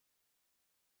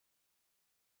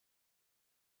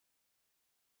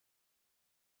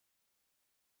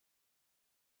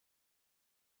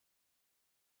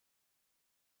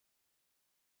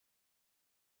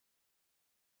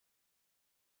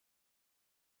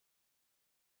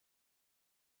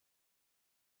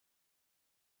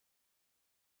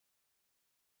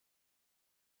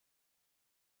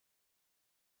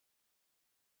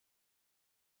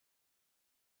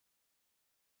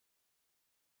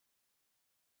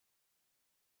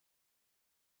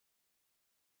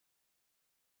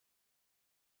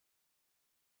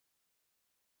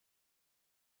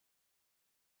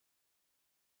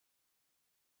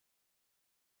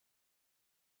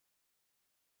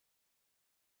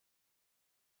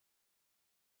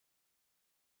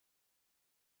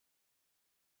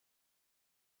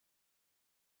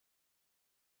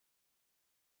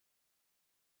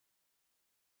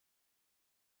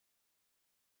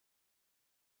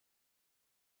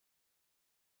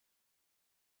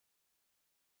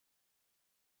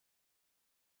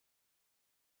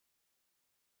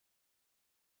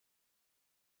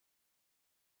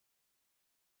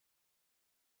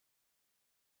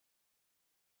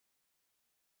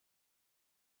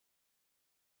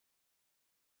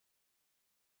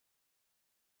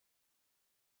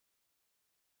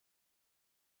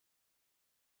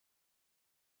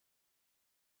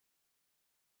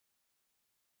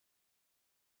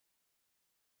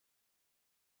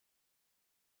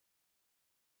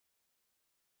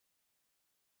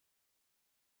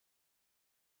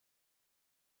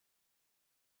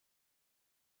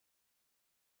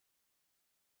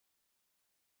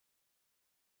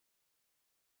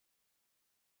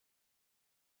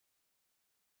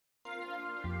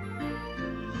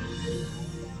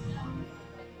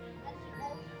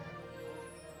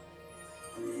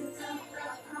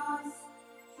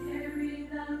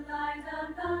light of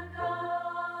the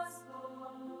gospel.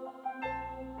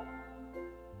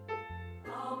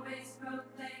 Always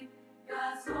proclaim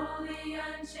God's holy,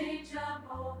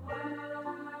 unchangeable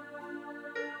word.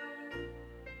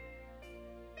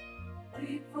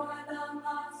 Weep for the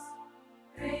lost,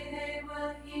 pray they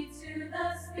will heed to the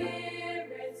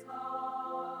Spirit's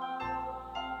call.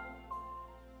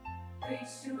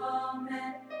 Preach to all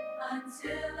men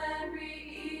until every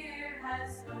ear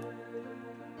has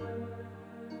heard.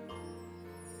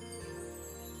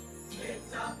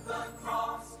 Lift up the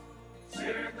cross,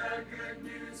 share the good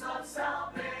news of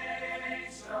salvation.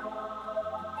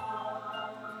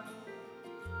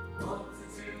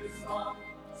 Multitudes long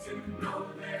to know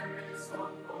there is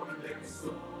hope for their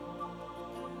souls.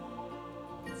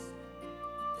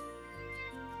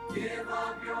 Give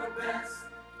of your best,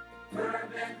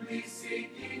 fervently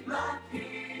seeking the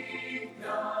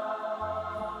kingdom.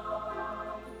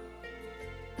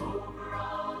 Over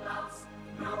all else,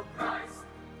 know Christ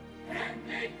and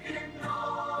make him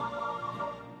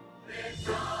known. Lift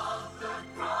up the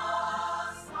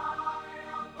cross high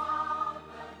above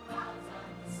the clouds of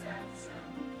deception,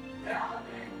 doubt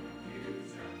and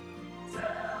confusion.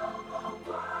 Tell the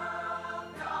world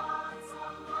God's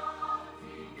love,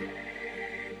 he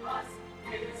gave us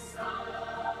his Son.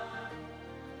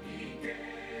 He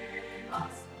gave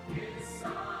us his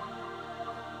Son.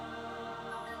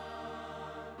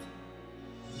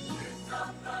 Lift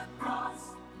up the cross,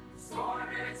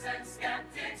 scorners and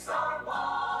skeptics are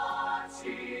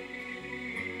watching.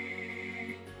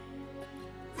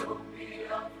 Don't be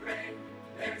afraid,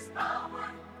 there's power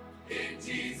in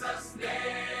Jesus' name.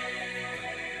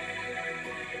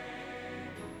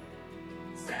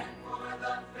 Stand for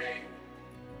the faith,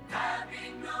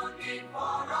 having no need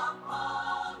for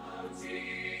apology.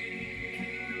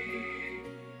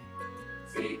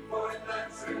 Speak for the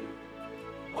truth,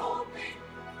 boldly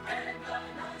and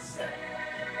unashamed.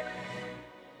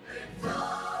 Lift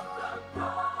up the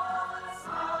cross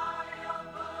high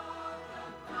above the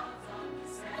clouds of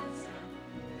deception,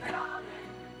 doubt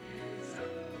and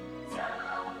confusion.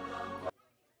 Tell the world.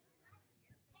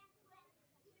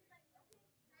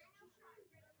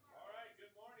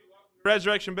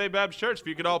 Resurrection Bay Baptist Church. If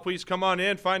you could all please come on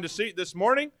in, find a seat this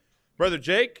morning. Brother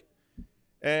Jake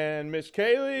and Miss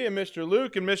Kaylee and Mr.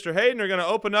 Luke and Mr. Hayden are going to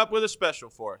open up with a special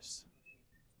for us.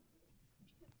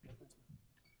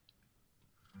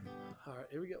 All right,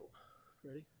 here we go.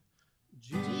 Ready?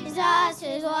 Jesus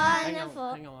is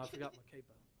wonderful. Hang on, I forgot my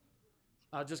capo.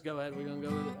 I'll just go ahead. We're going to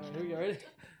go with it. All right, here we go. Ready?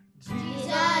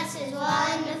 Jesus is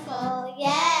wonderful.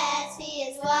 Yes, he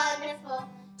is wonderful.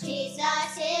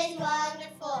 Jesus is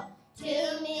wonderful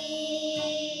to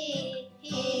me.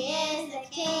 He is the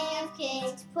King of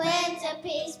Kings, Prince of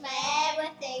Peace, my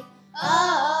everything.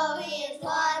 Oh, he is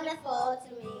wonderful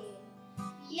to me.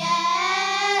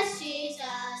 Yes, Jesus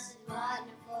is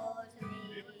wonderful to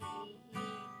me.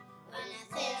 When I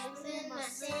think in my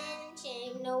sin,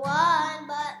 shame no one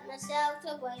but myself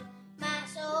to blame. My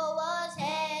soul was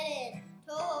headed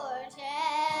towards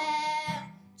hell.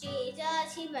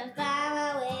 Jesus, he was by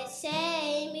my way,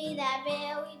 saved me that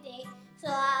very day. So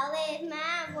I'll lift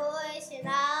my voice and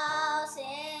I'll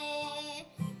say,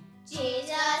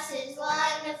 Jesus is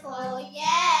wonderful.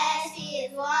 Yes, he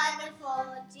is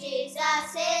wonderful.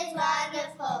 Jesus is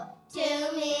wonderful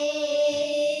to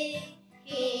me.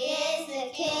 He is the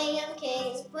King of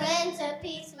Kings, Prince of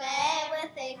Peace, my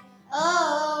everything.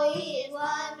 Oh, he is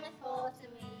wonderful to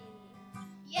me.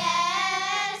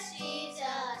 Yes,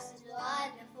 Jesus is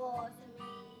wonderful to me.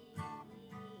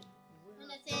 When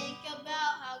I think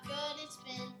about how good it's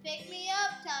been, pick me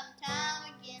up time and time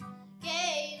again,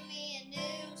 gave me a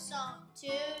new song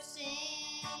to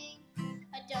sing.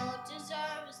 I don't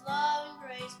deserve his love and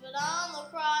grace, but on the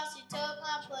cross he took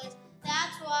my place.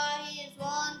 That's why he is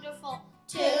wonderful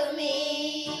to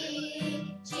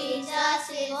me. Jesus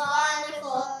is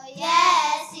wonderful.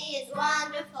 Yes, he is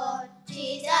wonderful.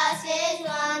 Jesus is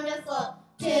wonderful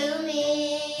to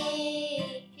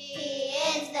me. He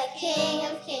is the King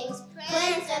of Kings,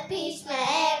 Prince of Peace,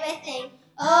 my everything.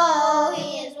 Oh,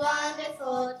 he is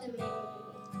wonderful to me.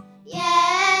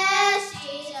 Yes,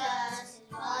 Jesus is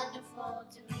wonderful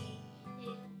to me.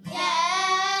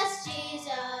 Yes,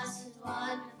 Jesus is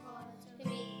wonderful to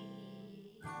me.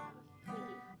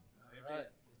 All right.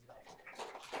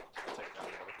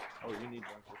 Oh, you need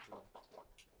one for sure.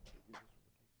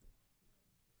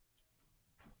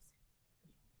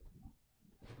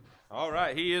 All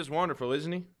right, he is wonderful,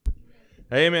 isn't he?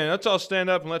 Amen. Let's all stand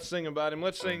up and let's sing about him.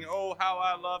 Let's sing, "Oh, How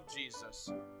I Love Jesus."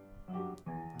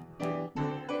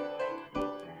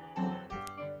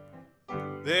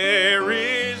 There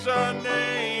is a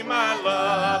name I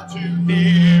love to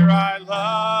hear, I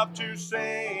love to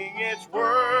sing its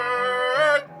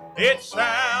word. It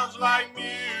sounds like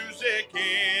music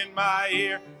in my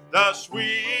ear, the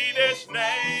sweetest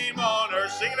name on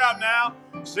earth. Sing it out now.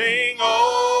 Sing,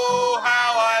 oh,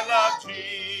 how I love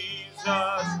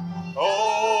Jesus.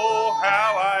 Oh,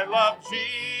 how I love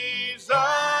Jesus.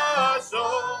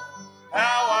 Oh,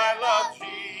 how I love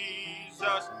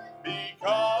Jesus.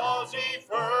 Because he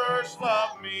first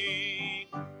loved me.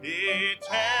 It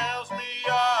tells me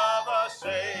of a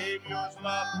Savior's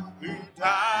love who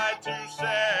died to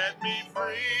set me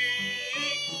free.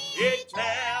 It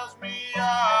tells me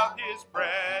of his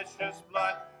precious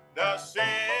blood, the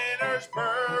sinner's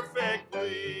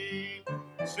perfectly.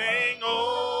 Sing,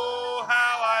 oh,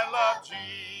 how I love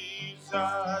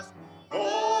Jesus.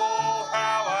 Oh,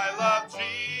 how I love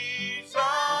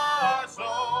Jesus.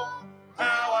 Oh,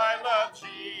 how I love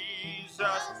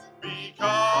Jesus.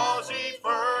 Because he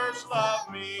first loved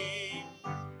me.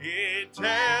 It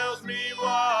tells me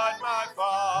what my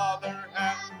Father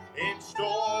has in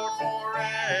store for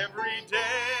every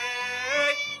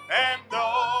day. And though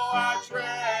I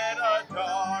tread a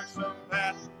darksome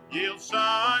path, yield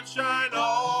sunshine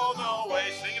all the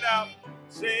way. Sing it out.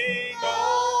 Sing,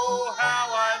 oh,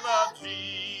 how I love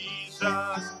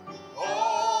Jesus.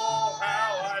 Oh,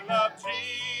 how I love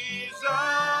Jesus.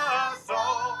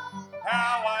 Oh,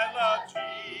 how I love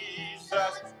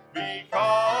Jesus.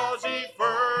 Because he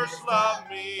first loved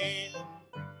me.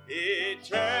 It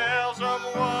tells of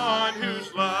one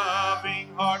whose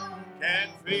loving heart can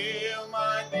feel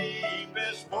my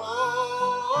deepest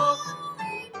woe.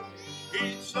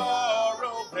 Each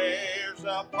sorrow bears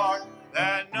a part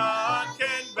that none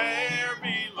can bear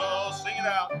below. Sing it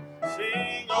out.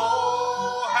 Sing,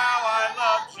 oh, how I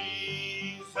love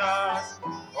Jesus.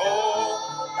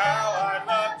 Oh, how I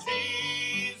love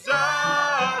Jesus.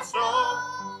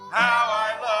 Oh, how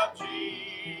I love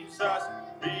Jesus.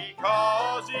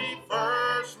 Because he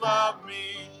first loved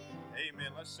me.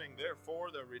 Amen. Let's sing, therefore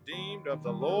the redeemed of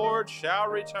the Lord shall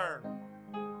return.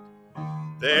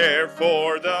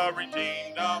 Therefore the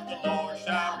redeemed of the Lord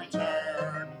shall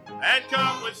return, and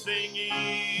come with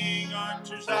singing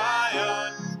unto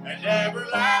Zion, and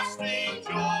everlasting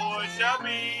joy shall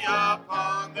be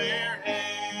upon their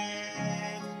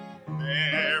heads.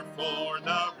 Therefore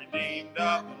the redeemed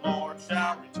of the Lord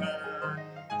shall return,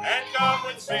 and come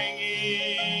with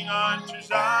singing unto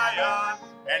Zion,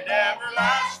 and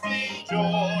everlasting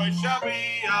joy shall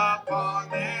be upon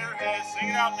their heads. Sing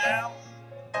it out now.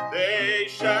 They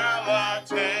shall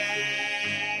attain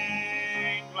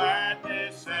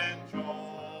gladness and joy,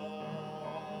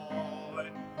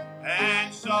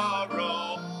 and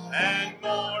sorrow and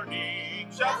mourning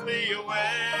shall flee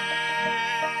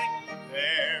away.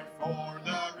 Therefore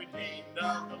the redeemed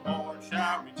of the Lord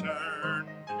shall return,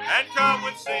 and come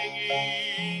with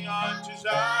singing unto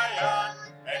Zion,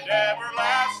 and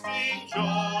everlasting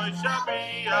joy shall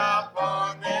be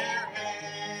upon their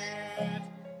heads.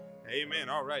 Amen.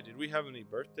 All right. Did we have any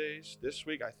birthdays this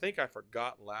week? I think I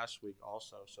forgot last week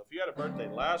also. So if you had a birthday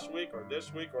last week or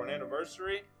this week or an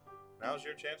anniversary, now's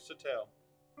your chance to tell.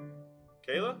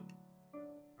 Kayla?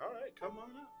 All right. Come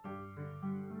on up.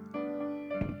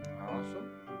 Awesome.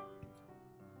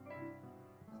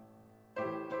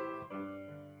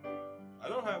 I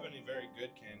don't have any very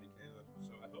good candy, Kayla,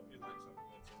 so I hope you like something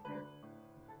that's in there.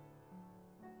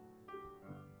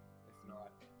 If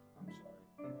not, I'm sorry.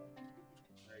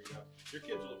 There you go. Your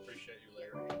kids will appreciate you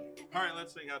later. All right,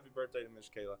 let's sing happy birthday to Miss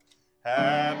Kayla.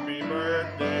 Happy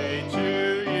birthday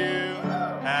to you.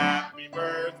 Happy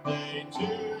birthday to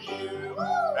you.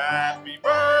 Happy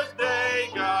birthday,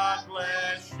 God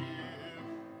bless you.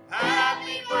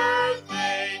 Happy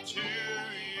birthday to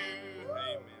you.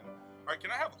 Amen. All right,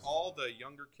 can I have all the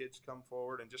younger kids come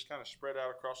forward and just kind of spread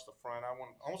out across the front? I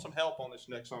want some help on this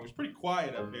next song. It's pretty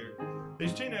quiet up here.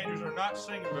 These teenagers are not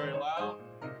singing very loud.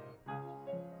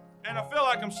 And I feel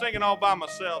like I'm singing all by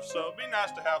myself, so it'd be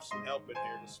nice to have some help in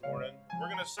here this morning. We're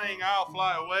going to sing I'll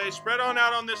Fly Away. Spread on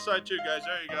out on this side too, guys.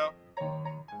 There you go.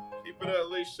 Keep it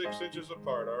at least 6 inches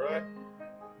apart, all right?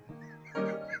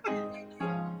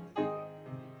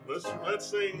 Let's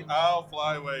sing I'll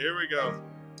Fly Away. Here we go.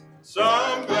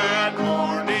 Some glad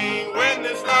morning when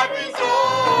this life is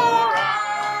o'er,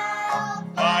 I'll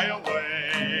fly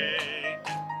away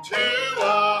to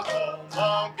a home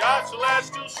on God's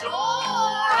celestial shore.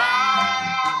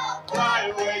 I'll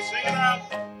fly away, sing it out.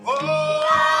 Oh,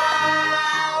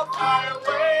 I'll fly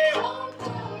away, oh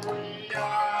glory,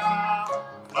 I'll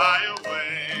fly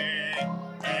away.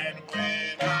 And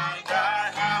when I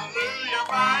die, hallelujah,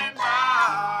 by and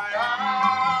by,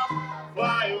 I'll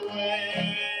fly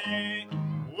away.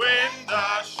 When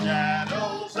the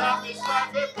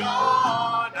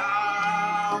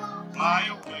fly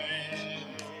away.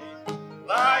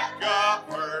 Like a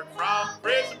bird from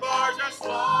prison bars are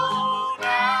slow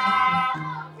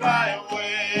now, fly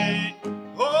away.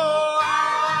 Oh,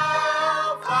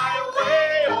 I'll fly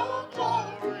away, oh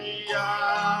glory,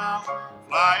 I'll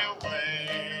fly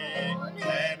away.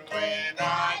 And when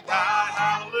I die,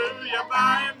 hallelujah,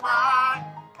 by and by,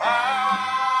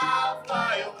 I'll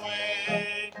fly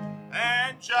away.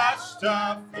 And just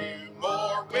a few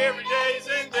more weary days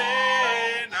and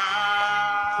then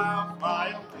I'll fly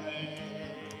away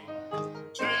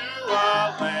to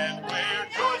a land where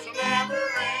joys will never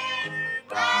end.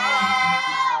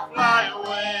 I'll fly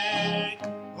away.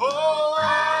 Oh,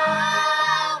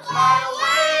 I'll fly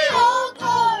away, oh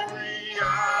glory,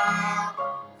 I'll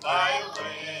fly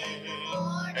away.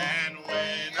 And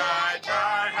when I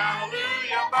die,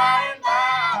 hallelujah, by and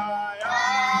by,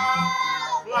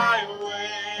 I'll fly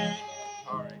away.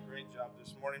 All right, great job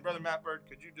this morning. Brother Matt Bird,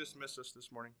 could you dismiss us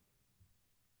this morning?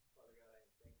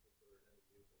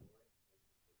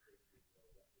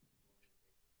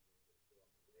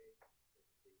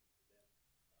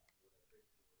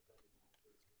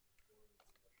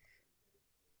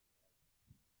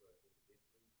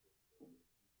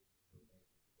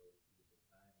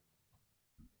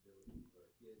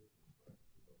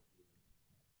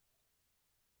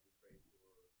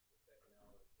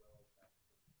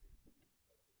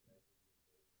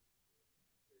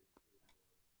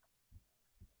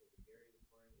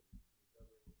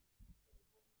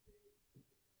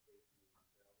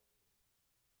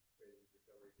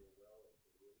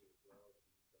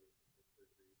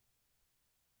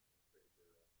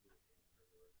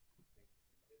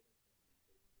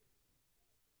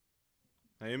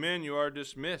 Amen. You are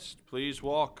dismissed. Please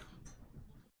walk.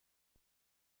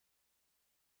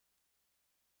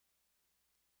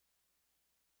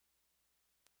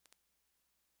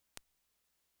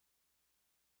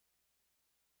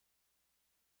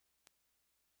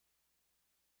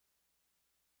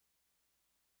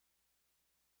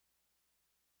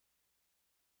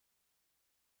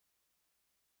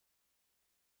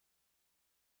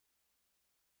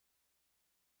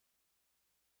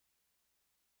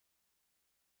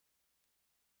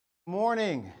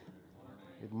 Morning.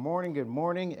 Good morning, good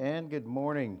morning, and good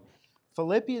morning.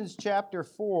 Philippians chapter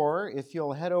 4, if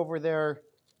you'll head over there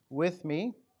with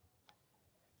me.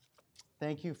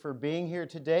 Thank you for being here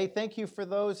today. Thank you for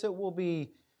those that will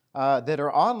be that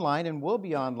are online and will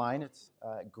be online. It's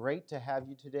great to have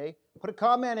you today. Put a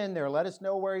comment in there. Let us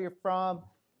know where you're from,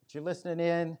 that you're listening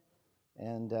in,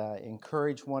 and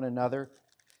encourage one another.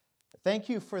 Thank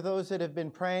you for those that have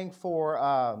been praying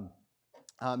for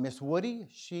Miss Woody.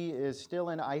 She is still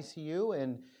in ICU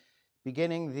and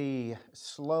beginning the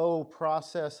slow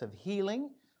process of healing,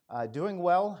 doing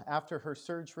well after her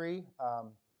surgery.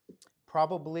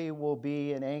 Probably will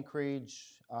be in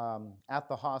Anchorage at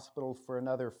the hospital for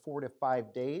another 4 to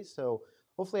 5 days. So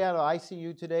hopefully out of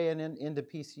ICU today and then into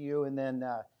PCU, and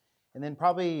then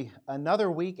probably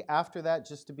another week after that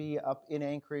just to be up in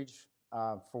Anchorage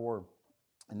for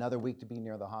another week to be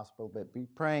near the hospital. But be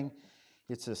praying.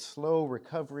 It's a slow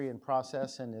recovery and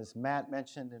process. And as Matt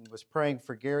mentioned and was praying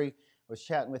for Gary, I was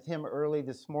chatting with him early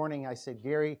this morning. I said,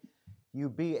 Gary, you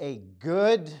be a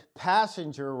good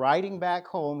passenger riding back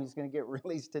home. He's going to get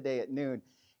released today at noon.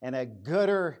 And a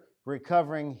gooder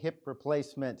recovering hip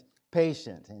replacement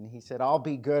patient. And he said, I'll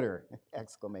be gooder,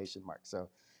 exclamation mark. So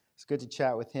it's good to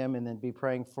chat with him and then be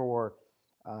praying for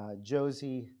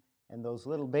Josie and those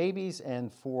little babies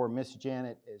and for Miss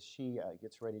Janet as she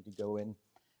gets ready to go in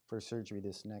for surgery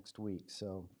this next week.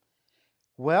 So,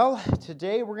 well,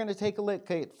 today we're going to take a look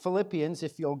at Philippians.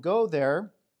 If you'll go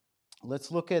there,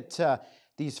 let's look at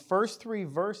these first 3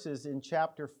 verses in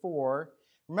chapter 4.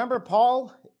 Remember,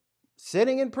 Paul,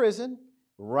 sitting in prison,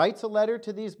 writes a letter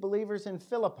to these believers in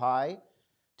Philippi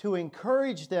to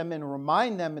encourage them and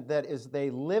remind them that as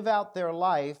they live out their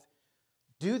life,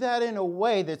 do that in a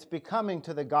way that's becoming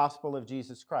to the gospel of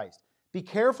Jesus Christ. Be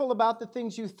careful about the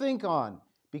things you think on.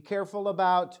 Be careful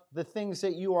about the things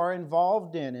that you are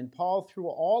involved in. And Paul, through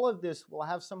all of this, will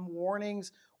have some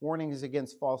warnings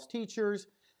against false teachers.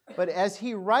 But as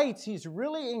he writes, he's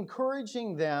really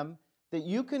encouraging them that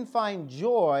you can find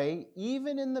joy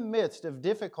even in the midst of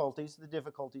difficulties, the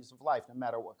difficulties of life, no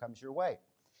matter what comes your way.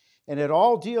 And it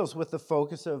all deals with the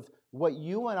focus of what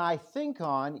you and I think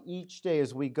on each day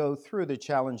as we go through the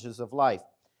challenges of life.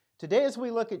 Today, as we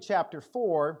look at chapter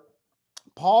 4,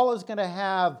 Paul is going to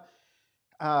have,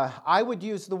 I would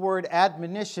use the word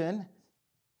admonition,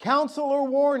 counsel or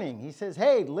warning. He says,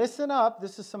 hey, listen up.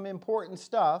 This is some important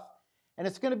stuff. And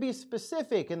it's going to be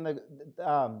specific. And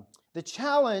the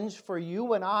challenge for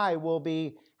you and I will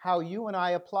be, how you and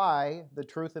I apply the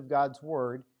truth of God's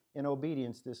word in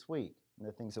obedience this week and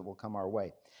the things that will come our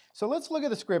way. So let's look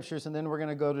at the scriptures, and then we're going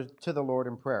to go to the Lord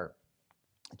in prayer.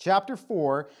 Chapter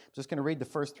 4, I'm just going to read the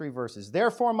first 3 verses.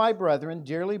 Therefore, my brethren,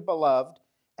 dearly beloved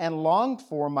and longed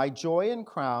for, my joy and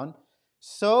crown,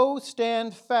 so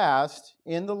stand fast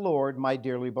in the Lord, my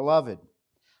dearly beloved.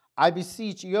 I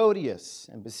beseech Eodias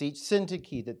and beseech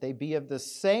Syntyche that they be of the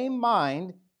same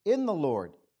mind in the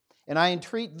Lord. And I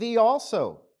entreat thee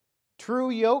also, true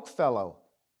yokefellow,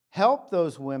 help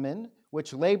those women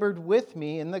which labored with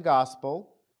me in the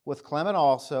gospel, with Clement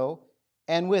also,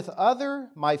 and with other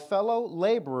my fellow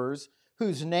laborers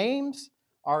whose names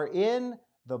are in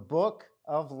the book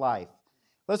of life.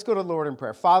 Let's go to the Lord in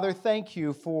prayer. Father, thank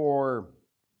you for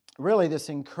really this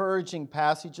encouraging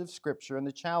passage of Scripture and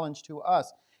the challenge to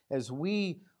us as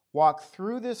we walk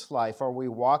through this life. Are we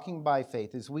walking by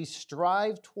faith? As we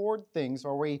strive toward things,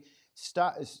 are we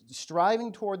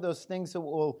striving toward those things that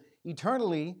will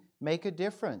eternally make a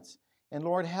difference? And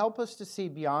Lord, help us to see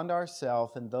beyond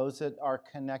ourselves and those that are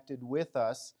connected with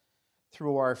us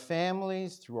through our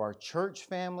families, through our church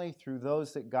family, through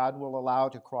those that God will allow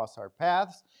to cross our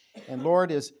paths. And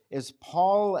Lord, as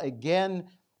Paul again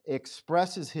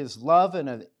expresses his love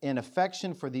and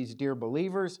affection for these dear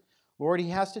believers, Lord, he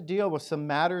has to deal with some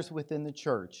matters within the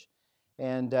church.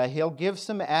 And he'll give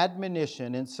some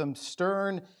admonition and some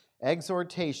stern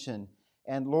exhortation.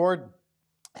 And Lord,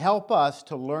 help us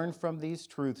to learn from these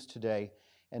truths today.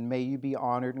 And may you be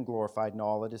honored and glorified in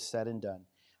all that is said and done.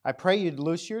 I pray you'd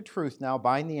loose your truth now,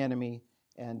 bind the enemy,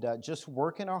 and just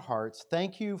work in our hearts.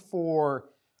 Thank you for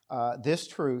this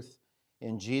truth.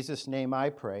 In Jesus' name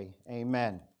I pray.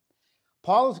 Amen.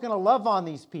 Paul is going to love on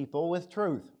these people with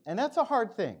truth. And that's a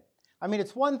hard thing. I mean,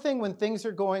 it's one thing when things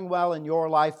are going well in your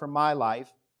life or my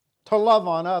life to love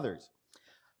on others.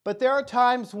 But there are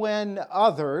times when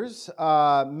others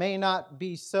may not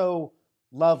be so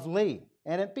lovely,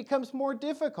 and it becomes more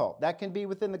difficult. That can be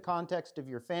within the context of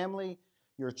your family,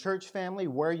 your church family,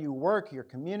 where you work, your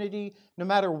community, no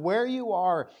matter where you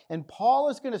are. And Paul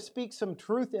is going to speak some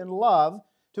truth in love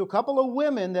to a couple of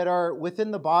women that are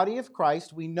within the body of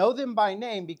Christ. We know them by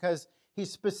name because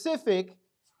he's specific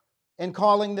in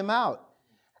calling them out.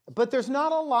 But there's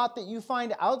not a lot that you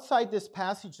find outside this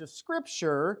passage of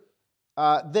Scripture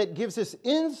that gives us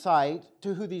insight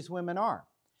to who these women are.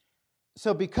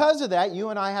 So because of that, you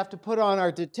and I have to put on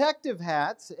our detective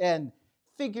hats and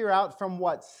figure out from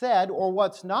what's said or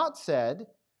what's not said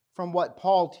from what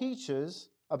Paul teaches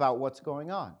about what's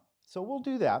going on. So we'll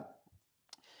do that.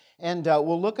 And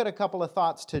we'll look at a couple of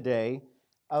thoughts today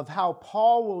of how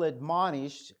Paul will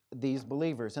admonish these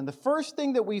believers. And the first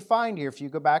thing that we find here, if you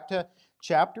go back to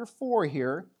chapter 4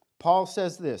 here, Paul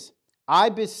says this, I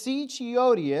beseech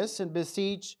Eodias and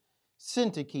beseech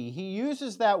Syntyche. He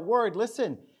uses that word.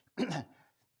 Listen,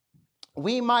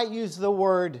 we might use the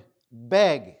word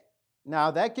beg.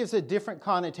 Now, that gives a different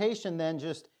connotation than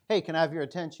just, hey, can I have your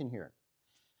attention here?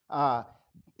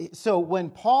 So when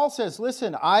Paul says,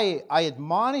 listen, I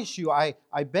admonish you, I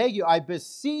beg you, I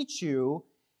beseech you,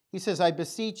 he says, I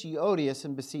beseech Eodias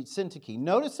and beseech Syntyche.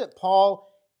 Notice that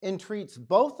Paul entreats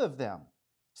both of them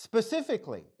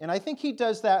specifically. And I think he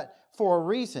does that for a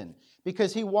reason,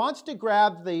 because he wants to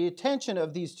grab the attention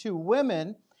of these two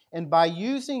women, and by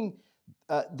using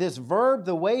this verb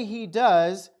the way he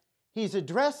does, he's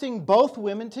addressing both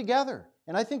women together.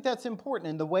 And I think that's important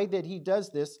in the way that he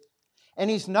does this. And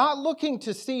he's not looking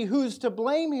to see who's to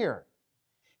blame here.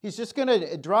 He's just going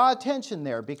to draw attention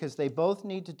there because they both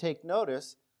need to take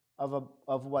notice of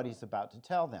what he's about to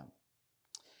tell them.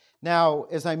 Now,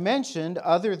 as I mentioned,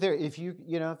 if you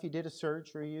did a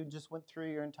search or you just went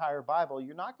through your entire Bible,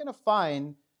 you're not going to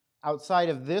find outside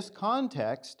of this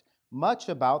context much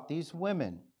about these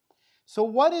women. So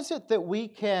what is it that we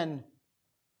can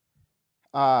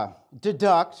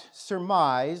deduct,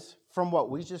 surmise from what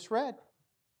we just read?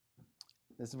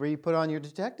 This is where you put on your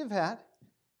detective hat.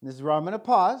 This is where I'm going to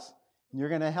pause, and you're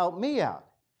going to help me out.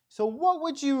 So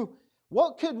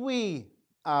what could we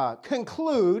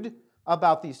conclude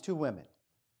about these two women?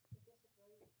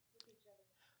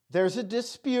 There's a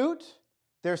dispute.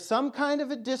 There's some kind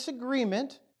of a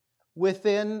disagreement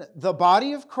within the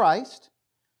body of Christ.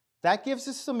 That gives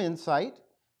us some insight.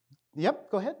 Yep,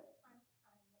 go ahead.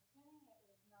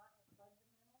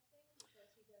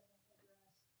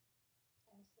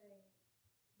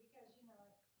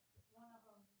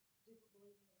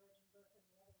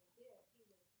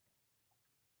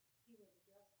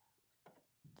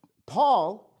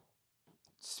 Paul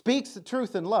speaks the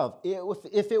truth in love.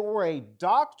 If it were a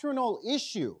doctrinal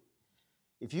issue,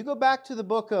 if you go back to the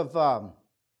book of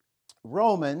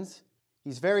Romans,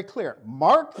 he's very clear.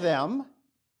 Mark them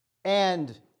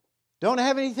and don't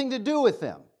have anything to do with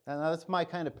them. And that's my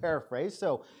kind of paraphrase.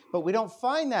 But we don't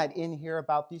find that in here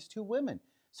about these two women.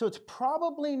 So it's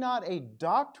probably not a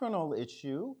doctrinal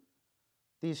issue.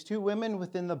 These two women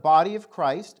within the body of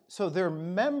Christ, so they're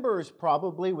members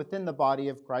probably within the body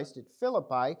of Christ at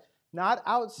Philippi, not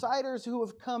outsiders who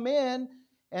have come in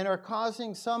and are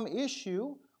causing some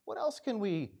issue. What else can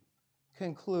we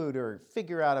conclude or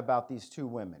figure out about these two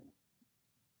women?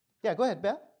 Yeah, go ahead,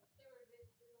 Beth.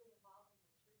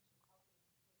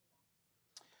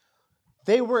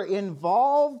 They were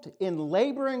involved in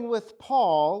laboring with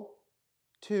Paul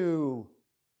to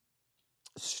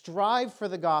strive for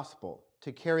the gospel,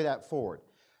 to carry that forward.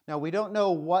 Now, we don't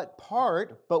know what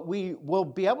part, but we will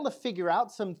be able to figure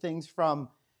out some things from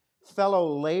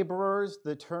fellow laborers,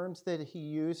 the terms that he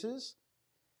uses.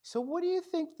 So what do you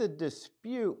think the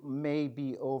dispute may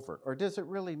be over, or does it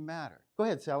really matter? Go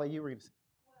ahead, Sally, you were going to say.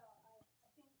 Well, I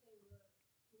think they were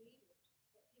leaders,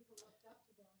 that people looked up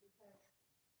to them because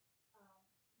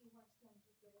he wants them to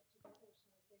get it together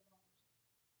so that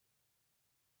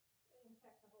they won't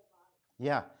infect the whole body.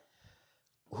 Yeah.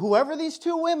 Whoever these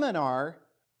two women are,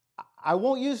 I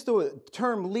won't use the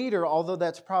term leader, although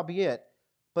that's probably it,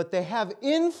 but they have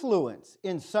influence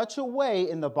in such a way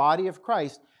in the body of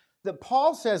Christ that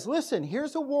Paul says, listen,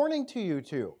 here's a warning to you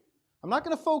two. I'm not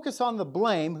going to focus on the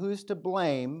blame, who's to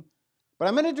blame, but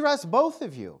I'm going to address both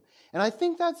of you. And I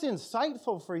think that's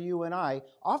insightful for you and I.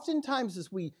 Oftentimes as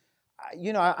we,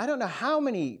 I don't know how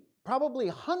many, probably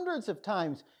hundreds of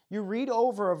times you read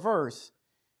over a verse,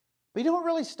 but you don't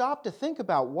really stop to think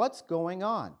about what's going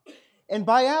on. And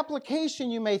by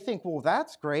application, you may think, well,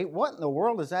 that's great. What in the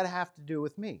world does that have to do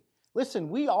with me? Listen,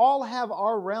 we all have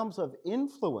our realms of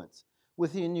influence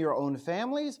within your own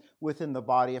families, within the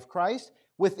body of Christ,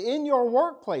 within your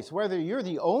workplace, whether you're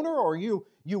the owner or you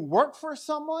work for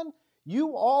someone,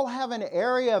 you all have an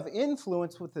area of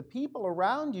influence with the people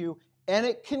around you, and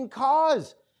it can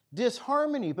cause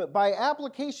disharmony. But by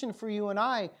application for you and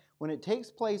I, when it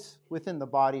takes place within the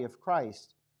body of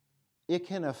Christ, it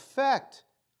can affect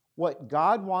what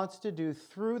God wants to do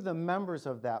through the members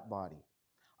of that body.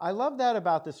 I love that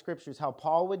about the scriptures, how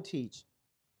Paul would teach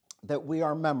that we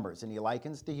are members, and he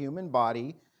likens the human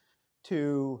body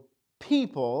to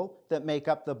people that make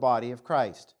up the body of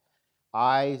Christ.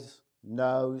 Eyes,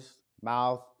 nose,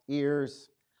 mouth, ears,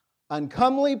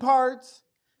 uncomely parts,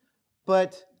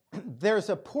 but there's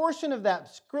a portion of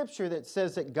that scripture that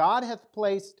says that God hath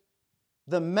placed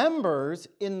the members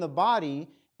in the body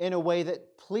in a way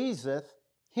that pleaseth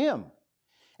him.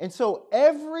 And so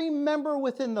every member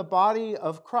within the body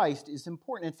of Christ is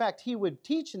important. In fact, he would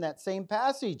teach in that same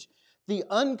passage, the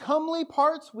uncomely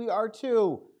parts we are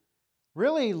to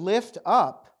really lift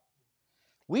up.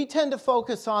 We tend to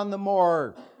focus on the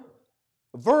more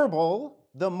verbal,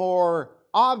 the more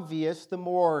obvious, the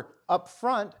more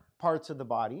upfront parts of the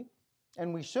body,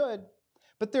 and we should.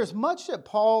 But there's much that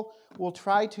Paul will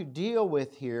try to deal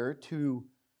with here to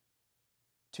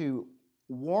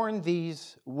warn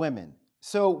these women.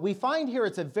 So we find here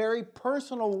it's a very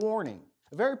personal warning,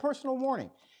 a very personal warning.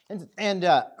 And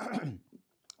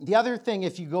the other thing,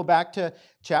 if you go back to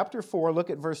chapter 4,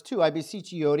 look at verse 2. I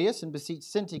beseech Eodias and beseech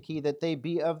Syntyche that they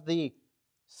be of the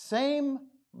same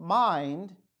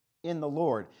mind in the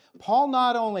Lord. Paul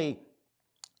not only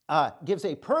gives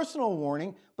a personal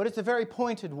warning, but it's a very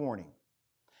pointed warning.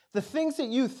 The things that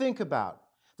you think about,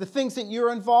 the things that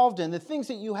you're involved in, the things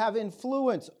that you have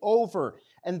influence over,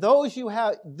 and those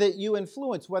that you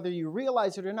influence, whether you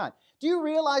realize it or not. Do you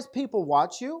realize people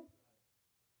watch you?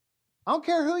 I don't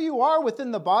care who you are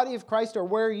within the body of Christ or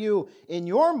where you, in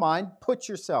your mind, put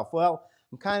yourself. Well,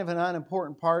 I'm kind of an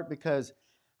unimportant part because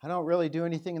I don't really do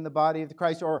anything in the body of the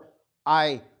Christ, or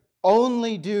I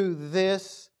only do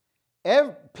this.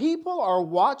 People are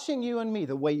watching you and me,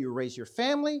 the way you raise your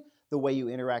family, the way you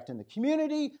interact in the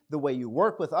community, the way you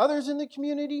work with others in the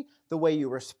community, the way you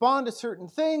respond to certain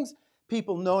things,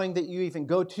 people knowing that you even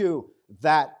go to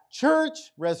that church,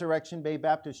 Resurrection Bay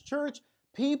Baptist Church.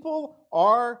 People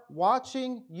are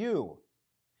watching you.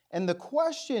 And the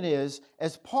question is,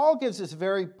 as Paul gives this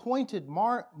very pointed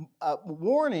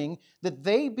warning that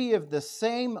they be of the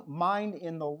same mind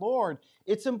in the Lord,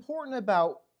 it's important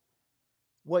about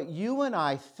what you and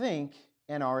I think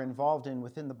and are involved in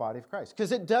within the body of Christ,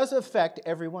 because it does affect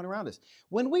everyone around us.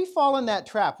 When we fall in that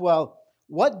trap, well,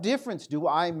 what difference do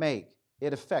I make?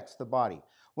 It affects the body.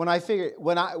 When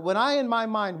I in my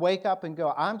mind wake up and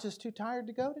go, I'm just too tired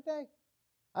to go today.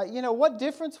 What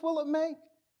difference will it make?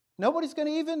 Nobody's going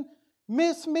to even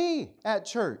miss me at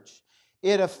church.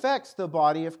 It affects the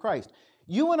body of Christ.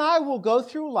 You and I will go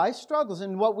through life struggles,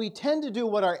 and what we tend to do,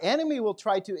 what our enemy will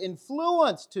try to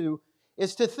influence to,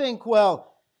 is to think,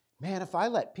 well, man, if I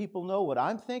let people know what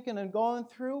I'm thinking and going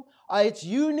through, it's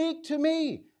unique to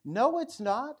me. No, it's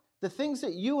not. The things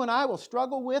that you and I will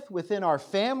struggle with within our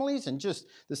families and just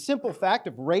the simple fact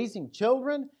of raising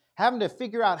children, having to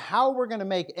figure out how we're going to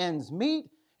make ends meet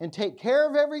and take care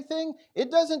of everything, it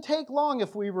doesn't take long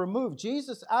if we remove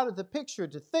Jesus out of the picture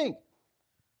to think,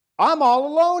 I'm all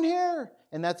alone here.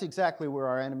 And that's exactly where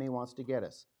our enemy wants to get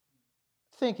us.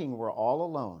 Thinking we're all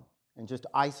alone and just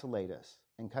isolate us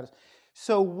and cut us.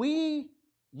 So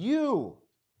you,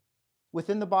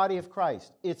 within the body of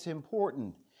Christ, it's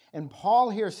important. And Paul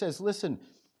here says, listen,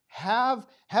 have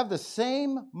the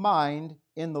same mind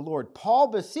in the Lord. Paul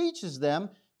beseeches them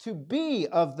to be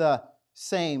of the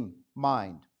same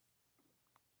mind.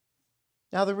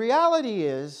 Now, the reality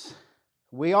is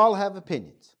we all have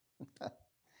opinions.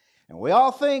 And we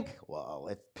all think, well,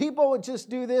 if people would just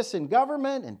do this in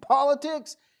government and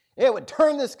politics, it would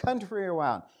turn this country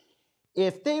around.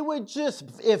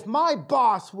 If my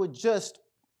boss would just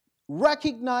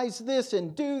recognize this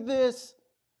and do this,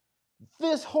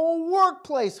 this whole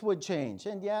workplace would change.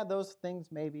 And yeah, those things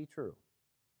may be true.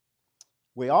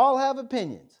 We all have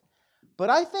opinions. But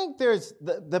I think there's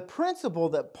the principle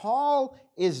that Paul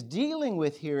is dealing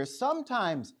with here is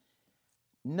sometimes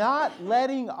not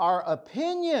letting our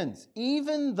opinions,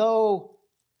 even though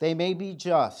they may be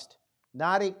just,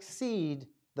 not exceed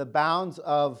the bounds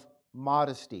of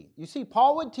modesty. You see,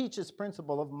 Paul would teach this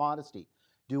principle of modesty.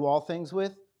 Do all things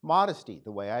with modesty,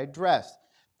 the way I dress,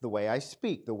 the way I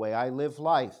speak, the way I live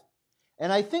life.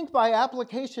 And I think by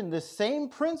application, this same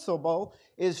principle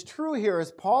is true here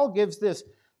as Paul gives this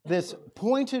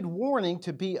pointed warning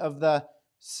to be of the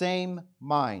same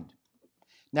mind.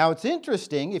 Now, it's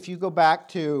interesting, if you go back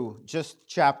to just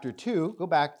chapter 2, go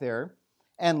back there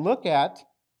and look at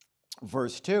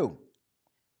verse 2.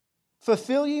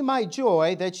 Fulfill ye my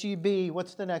joy that ye be,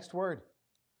 what's the next word?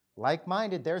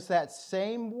 Like-minded. There's that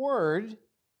same word,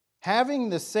 having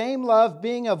the same love,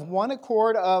 being of one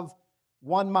accord, of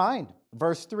one mind.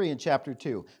 Verse 3 in chapter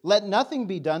 2. Let nothing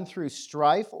be done through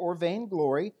strife or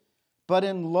vainglory, but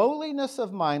in lowliness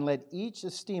of mind let each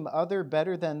esteem other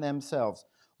better than themselves.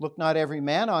 Look not every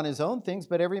man on his own things,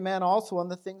 but every man also on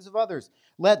the things of others.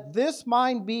 Let this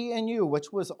mind be in you,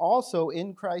 which was also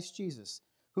in Christ Jesus,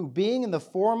 who being in the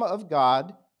form of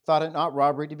God, thought it not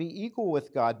robbery to be equal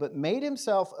with God, but made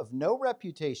himself of no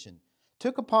reputation,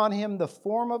 took upon him the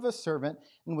form of a servant,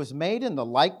 and was made in the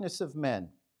likeness of men.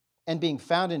 And being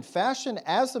found in fashion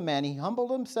as a man, he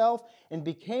humbled himself and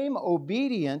became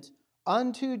obedient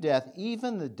unto death,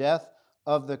 even the death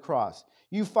of the cross.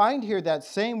 You find here that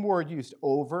same word used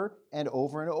over and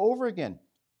over and over again.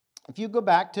 If you go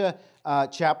back to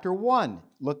chapter 1,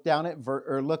 look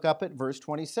up at verse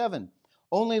 27.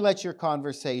 Only let your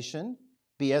conversation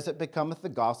be as it becometh the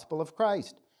gospel of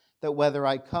Christ, that whether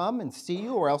I come and see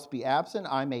you or else be absent,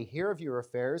 I may hear of your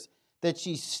affairs, that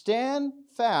ye stand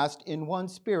fast in one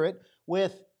spirit,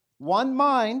 with one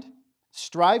mind,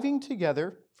 striving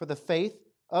together for the faith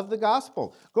of the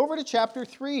gospel. Go over to chapter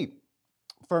 3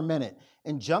 for a minute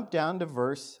and jump down to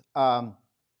verse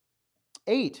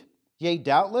 8. Yea,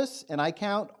 doubtless, and I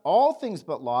count all things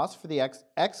but loss for the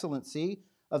excellency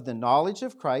of the knowledge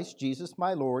of Christ Jesus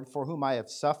my Lord, for whom I have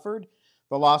suffered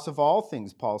the loss of all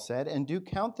things, Paul said, and do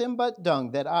count them but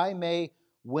dung, that I may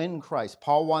win Christ.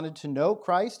 Paul wanted to know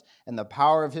Christ and the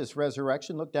power of his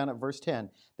resurrection. Look down at verse 10.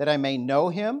 That I may know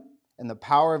him and the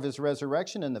power of his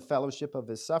resurrection and the fellowship of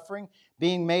his suffering,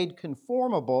 being made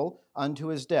conformable unto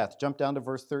his death. Jump down to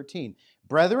verse 13.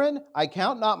 Brethren, I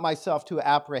count not myself to have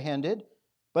apprehended,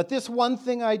 but this one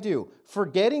thing I do,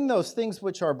 forgetting those things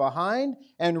which are behind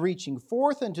and reaching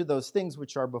forth unto those things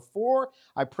which are before,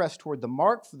 I press toward the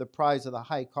mark for the prize of the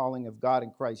high calling of God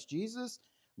in Christ Jesus.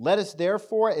 Let us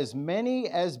therefore, as many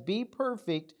as be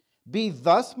perfect, be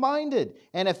thus minded.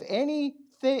 And if anything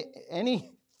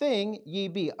ye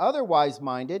be otherwise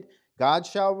minded, God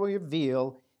shall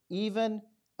reveal even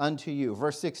unto you.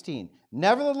 Verse 16.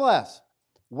 Nevertheless,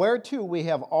 whereto we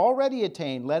have already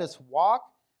attained, let us walk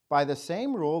by the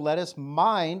same rule, let us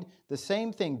mind the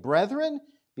same thing. Brethren,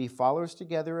 be followers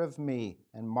together of me,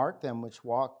 and mark them which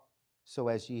walk so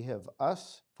as ye have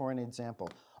us for an example.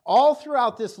 All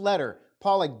throughout this letter,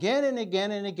 Paul again and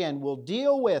again and again will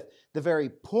deal with the very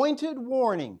pointed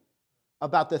warning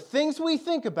about the things we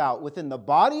think about within the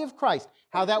body of Christ,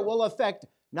 how that will affect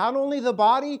not only the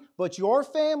body, but your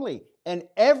family and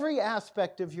every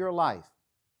aspect of your life.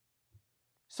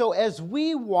 So as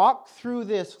we walk through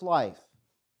this life,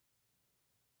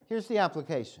 here's the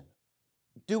application.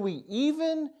 Is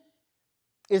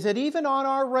it even on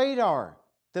our radar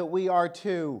that we are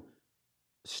to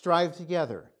strive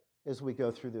together as we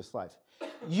go through this life?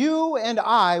 You and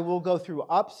I will go through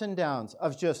ups and downs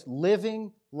of just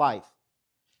living life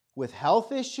with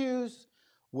health issues,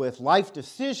 with life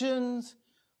decisions,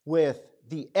 with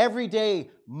the everyday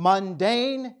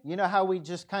mundane. You know how we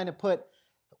just kind of put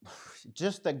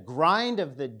just the grind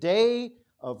of the day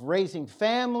of raising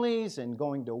families and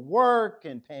going to work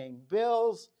and paying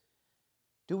bills.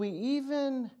 Do we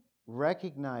even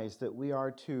recognize that we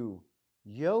are to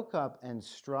yoke up and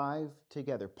strive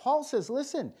together? Paul says,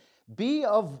 listen, be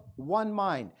of one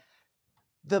mind.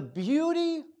 The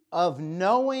beauty of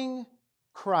knowing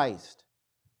Christ,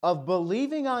 of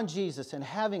believing on Jesus and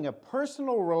having a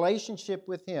personal relationship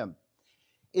with Him,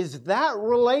 is that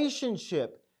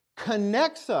relationship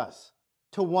connects us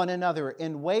to one another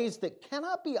in ways that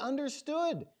cannot be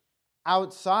understood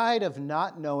outside of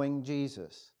not knowing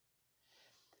Jesus.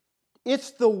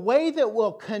 It's the way that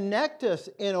will connect us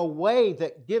in a way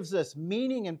that gives us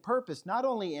meaning and purpose, not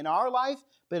only in our life,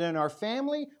 but in our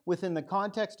family, within the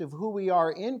context of who we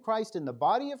are in Christ, in the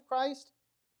body of Christ.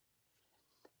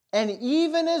 And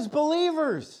even as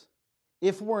believers,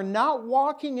 if we're not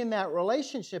walking in that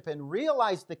relationship and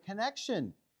realize the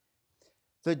connection,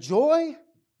 the joy,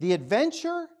 the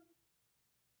adventure,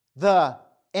 the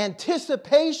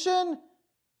anticipation,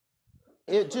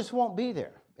 it just won't be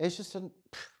there. It's just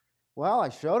well, I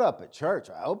showed up at church.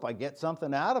 I hope I get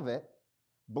something out of it.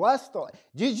 Bless the Lord.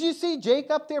 Did you see Jake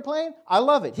up there playing? I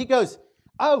love it. He goes,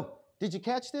 oh, did you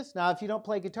catch this? Now, if you don't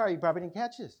play guitar, you probably didn't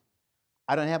catch this.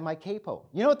 I don't have my capo.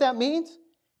 You know what that means?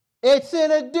 It's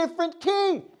in a different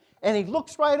key. And he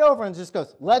looks right over and just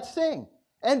goes, let's sing.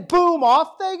 And boom,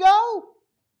 off they go.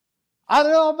 I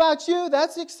don't know about you.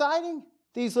 That's exciting.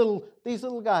 These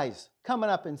little guys coming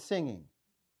up and singing.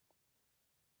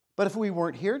 But if we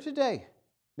weren't here today,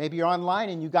 maybe you're online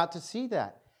and you got to see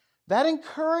that. That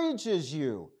encourages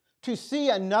you to see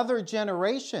another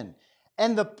generation.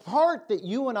 And the part that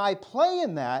you and I play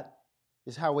in that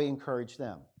is how we encourage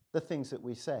them, the things that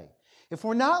we say. If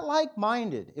we're not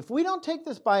like-minded, if we don't take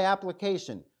this by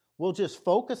application, we'll just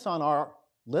focus on our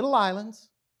little islands,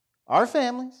 our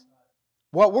families,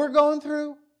 what we're going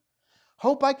through.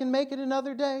 Hope I can make it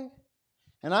another day.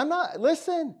 And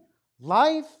listen,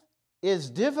 life is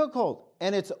difficult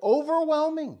and it's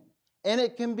overwhelming and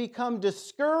it can become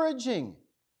discouraging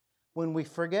when we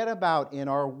forget about in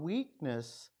our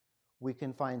weakness, we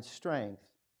can find strength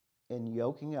in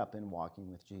yoking up and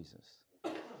walking with Jesus.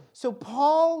 So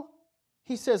Paul,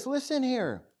 he says, listen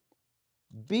here,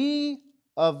 be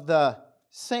of the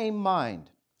same mind.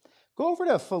 Go over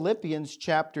to Philippians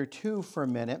chapter 2 for a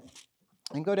minute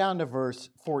and go down to verse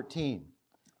 14.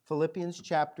 Philippians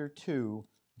chapter 2,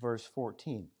 verse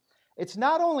 14. It's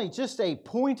not only just a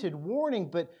pointed warning,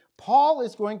 but Paul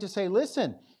is going to say,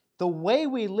 listen, the way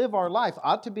we live our life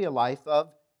ought to be a life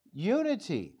of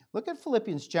unity. Look at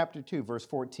Philippians chapter 2, verse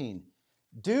 14.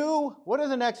 What are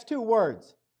the next two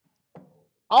words?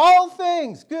 All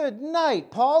things. Good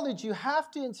night. Paul, did you have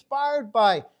to, inspired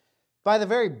by the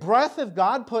very breath of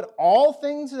God, put all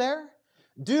things there?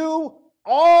 Do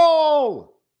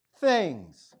all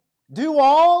things. Do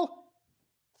all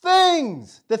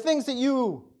things. The things that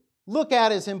you look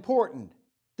at as important,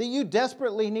 that you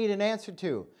desperately need an answer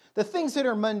to. The things that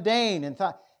are mundane and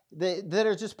that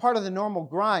are just part of the normal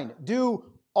grind. Do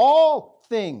all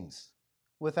things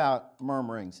without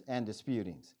murmurings and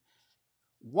disputings.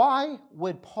 Why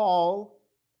would Paul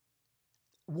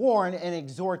warn and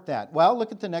exhort that? Well,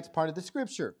 look at the next part of the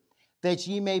scripture. That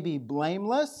ye may be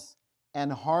blameless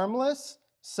and harmless,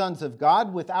 sons of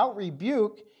God, without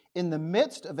rebuke, in the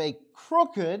midst of a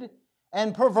crooked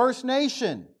and perverse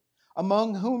nation,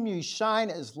 among whom ye shine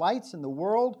as lights in the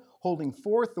world, holding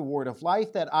forth the word of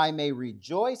life, that I may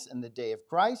rejoice in the day of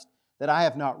Christ, that I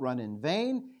have not run in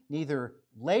vain, neither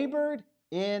labored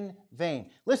in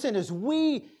vain. Listen, as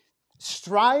we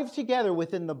strive together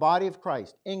within the body of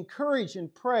Christ, encourage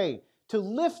and pray, to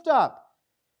lift up,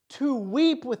 to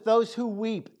weep with those who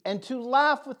weep, and to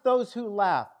laugh with those who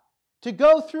laugh, to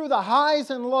go through the highs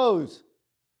and lows.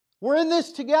 We're in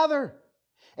this together.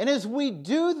 And as we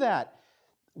do that,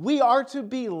 we are to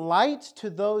be lights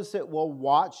to those that will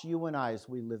watch you and I as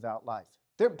we live out life.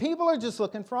 People are just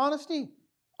looking for honesty.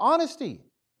 Honesty.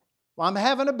 Well, I'm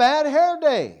having a bad hair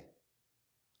day.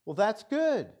 Well, that's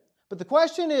good. But the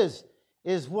question is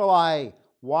will I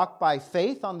walk by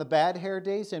faith on the bad hair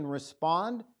days and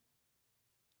respond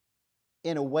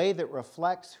in a way that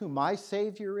reflects who my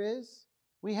Savior is?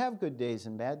 We have good days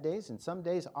and bad days, and some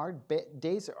days our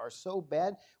days are so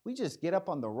bad, we just get up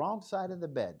on the wrong side of the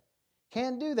bed.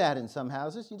 Can't do that in some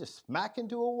houses. You just smack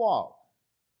into a wall.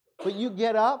 But you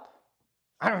get up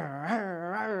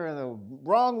the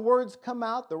wrong words come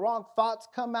out, the wrong thoughts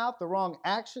come out, the wrong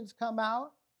actions come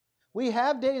out. We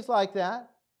have days like that.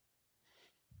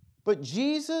 But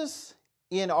Jesus,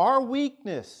 in our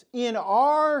weakness,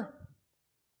 now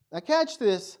catch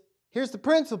this, here's the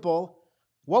principle.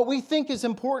 What we think is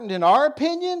important in our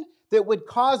opinion that would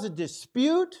cause a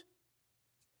dispute,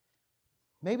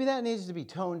 maybe that needs to be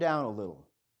toned down a little,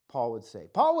 Paul would say.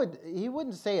 He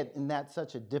wouldn't say it in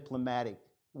such a diplomatic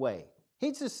way.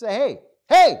 He'd just say,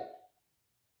 hey,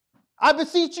 I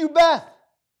beseech you, Beth.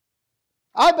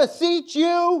 I beseech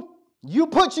you, you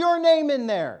put your name in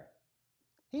there.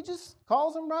 He just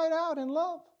calls them right out in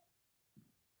love.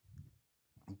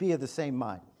 Be of the same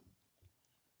mind.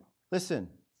 Listen,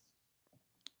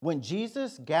 when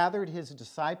Jesus gathered his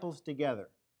disciples together,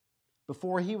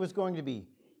 before he was going to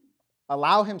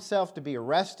allow himself to be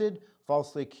arrested,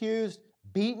 falsely accused,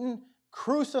 beaten,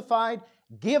 crucified,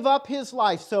 give up his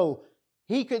life so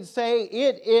he could say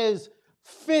it is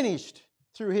finished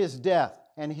through his death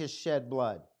and his shed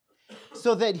blood,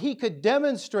 so that he could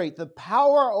demonstrate the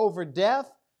power over death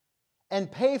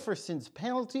and pay for sin's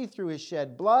penalty through his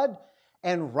shed blood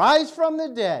and rise from the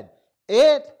dead.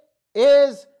 It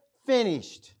is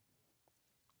finished.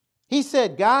 He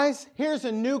said, guys, here's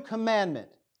a new commandment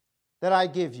that I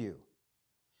give you.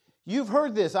 You've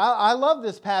heard this. I love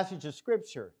this passage of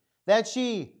Scripture, that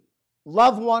ye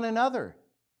love one another.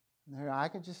 And I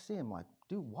could just see him like,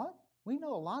 dude, what? We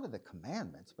know a lot of the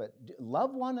commandments, but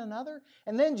love one another?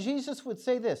 And then Jesus would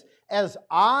say this, as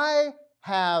I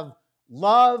have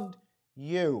loved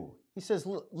you. He says,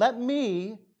 let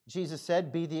me, Jesus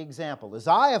said, be the example. As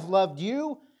I have loved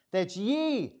you, that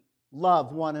ye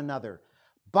love one another.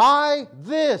 By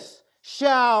this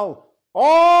shall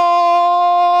all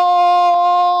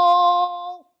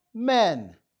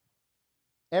men,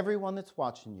 everyone that's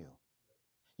watching you.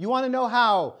 You want to know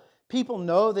how people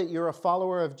know that you're a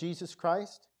follower of Jesus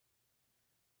Christ?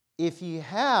 If ye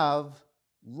have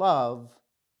love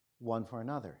one for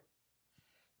another.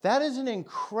 That is an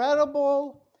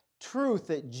incredible truth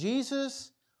that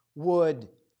Jesus would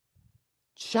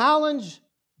challenge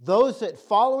those that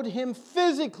followed him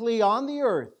physically on the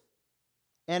earth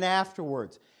and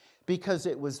afterwards, because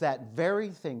it was that very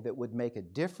thing that would make a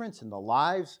difference in the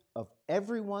lives of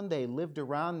everyone they lived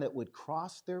around that would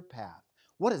cross their path.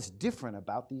 What is different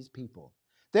about these people?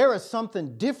 There is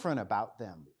something different about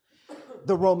them.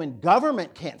 The Roman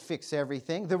government can't fix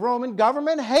everything. The Roman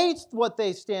government hates what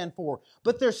they stand for,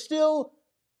 but they're still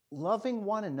loving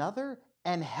one another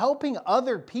and helping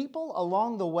other people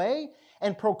along the way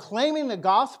and proclaiming the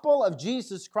gospel of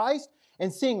Jesus Christ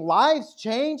and seeing lives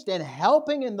changed and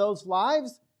helping in those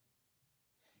lives.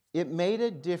 It made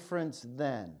a difference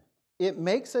then. It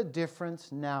makes a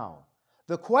difference now.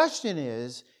 The question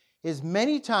is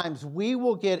many times we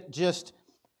will get just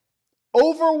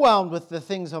overwhelmed with the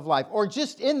things of life or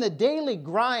just in the daily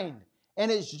grind, and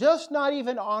it's just not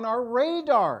even on our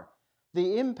radar,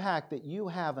 the impact that you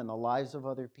have in the lives of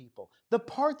other people, the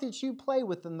part that you play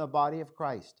within the body of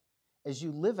Christ as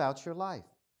you live out your life.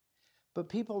 But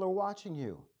people are watching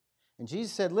you. And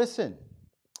Jesus said, listen,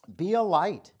 be a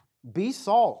light, be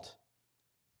salt.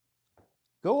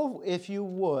 Go, if you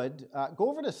would, go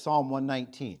over to Psalm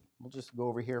 119. We'll just go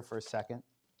over here for a second.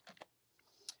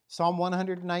 Psalm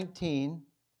 119.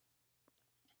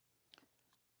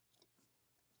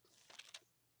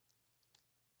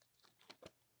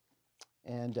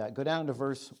 And go down to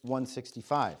verse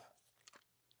 165.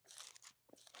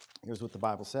 Here's what the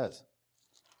Bible says.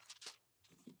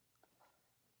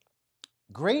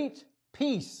 Great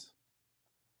peace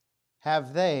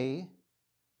have they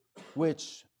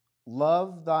which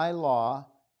love thy law,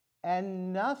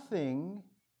 and nothing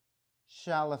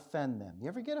shall offend them. You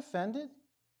ever get offended?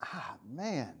 Ah,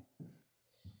 man.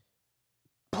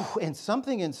 And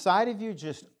something inside of you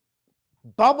just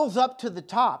bubbles up to the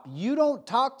top. You don't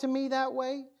talk to me that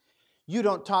way. You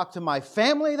don't talk to my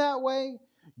family that way.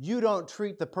 You don't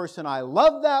treat the person I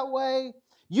love that way.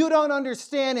 You don't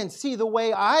understand and see the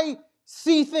way I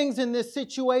see things in this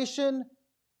situation.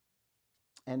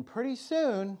 And pretty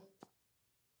soon,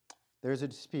 there's a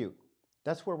dispute.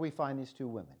 That's where we find these two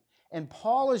women. And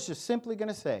Paul is just simply going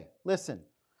to say, listen,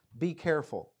 be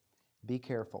careful. Be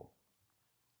careful.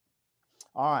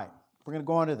 All right, we're going to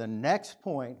go on to the next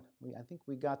point. I think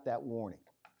we got that warning.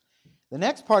 The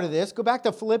next part of this, go back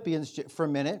to Philippians for a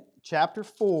minute, chapter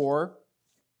 4.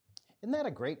 Isn't that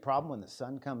a great problem when the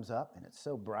sun comes up and it's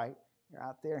so bright? You're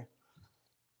out there.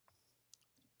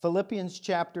 Philippians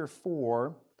chapter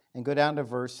 4, and go down to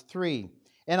verse 3.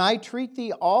 And I treat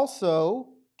thee also,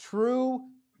 true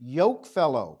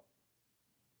yokefellow.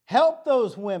 Help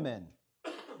those women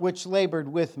which labored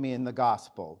with me in the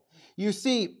gospel. You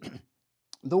see,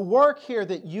 the work here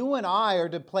that you and I are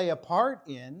to play a part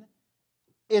in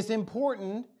is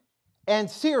important and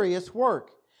serious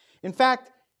work. In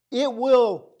fact, it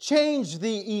will change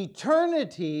the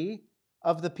eternity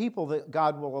of the people that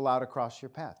God will allow to cross your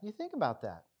path. You think about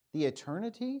that. The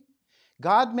eternity.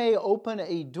 God may open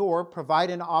a door, provide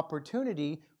an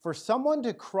opportunity for someone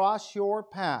to cross your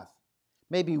path.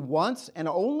 Maybe once and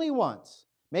only once.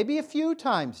 Maybe a few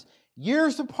times,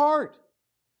 years apart.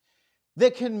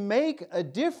 That can make a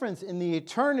difference in the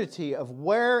eternity of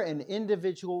where an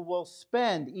individual will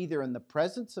spend, either in the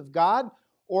presence of God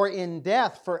or in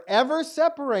death, forever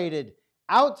separated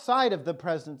outside of the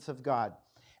presence of God.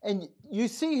 And you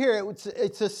see here,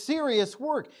 it's a serious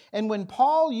work. And when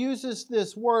Paul uses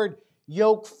this word,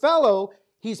 yoke fellow,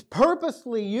 he's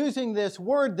purposely using this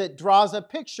word that draws a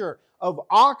picture of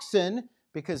oxen,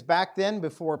 because back then,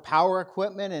 before power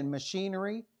equipment and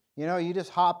machinery, you just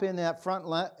hop in that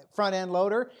front end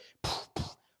loader.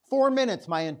 4 minutes,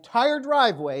 my entire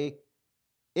driveway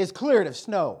is cleared of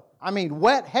snow. I mean,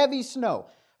 wet, heavy snow.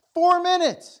 4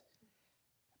 minutes.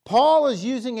 Paul is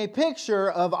using a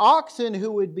picture of oxen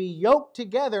who would be yoked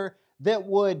together that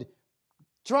would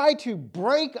try to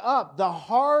break up the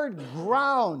hard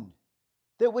ground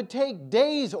that would take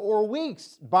days or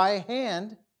weeks by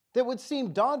hand, that would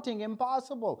seem daunting,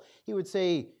 impossible. He would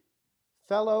say,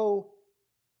 fellow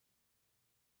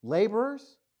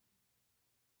laborers,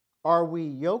 are we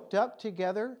yoked up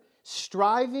together,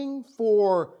 striving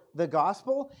for the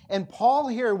gospel? And Paul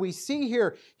here, we see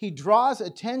here, he draws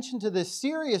attention to the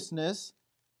seriousness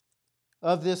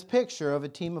of this picture of a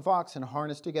team of oxen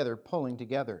harnessed together, pulling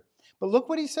together. But look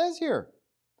what he says here.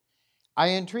 I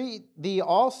entreat thee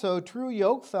also, true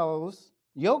yoke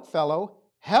fellow,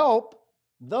 help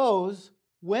those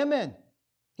women.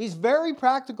 He's very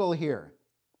practical here.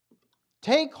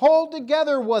 Take hold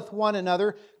together with one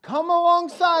another, come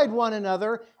alongside one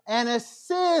another, and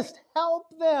assist,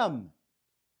 help them.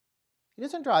 He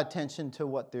doesn't draw attention to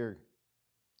what the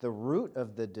root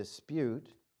of the dispute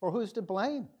or who's to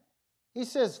blame. He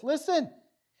says, listen,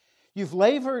 you've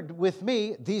labored with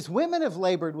me, these women have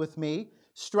labored with me,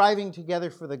 striving together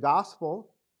for the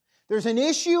gospel. There's an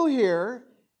issue here,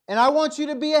 and I want you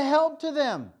to be a help to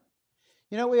them.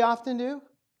 You know what we often do?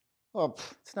 Well,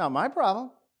 it's not my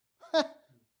problem.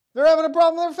 They're having a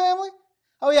problem with their family?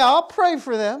 Oh yeah, I'll pray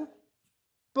for them.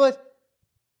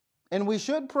 And we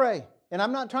should pray. And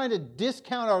I'm not trying to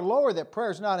discount or lower that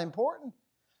prayer is not important.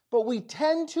 But we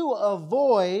tend to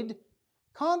avoid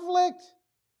conflict.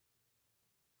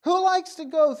 Who likes to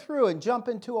go through and jump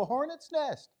into a hornet's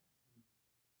nest?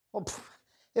 Well,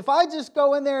 if I just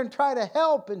go in there and try to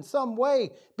help in some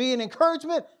way, be an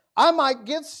encouragement, I might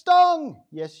get stung.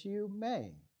 Yes, you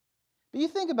may. But you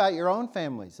think about your own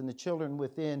families and the children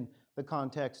within the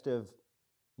context of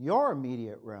your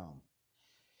immediate realm.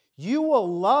 You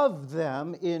will love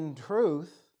them in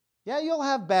truth. Yeah, you'll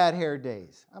have bad hair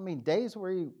days. I mean, days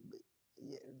where it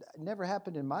never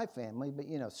happened in my family,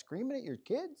 but screaming at your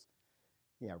kids?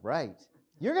 Yeah, right.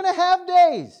 You're going to have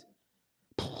days.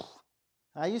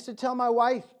 I used to tell my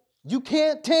wife, you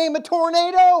can't tame a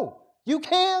tornado. You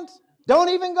can't. Don't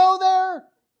even go there.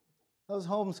 Those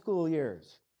homeschool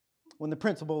years, when the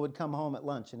principal would come home at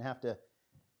lunch and have to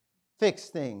fix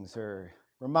things or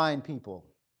remind people.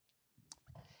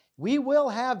 We will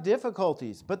have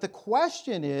difficulties, but the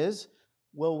question is,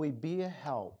 will we be a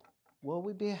help? Will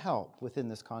we be a help within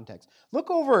this context?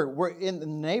 Look over, we're in the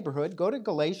neighborhood, go to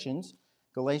Galatians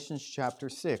chapter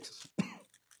 6.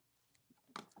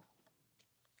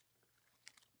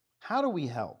 How do we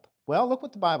help? Well, look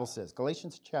what the Bible says.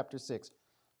 Galatians chapter 6.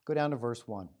 Go down to verse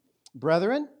 1.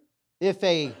 Brethren, if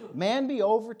a man be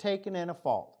overtaken in a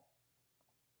fault,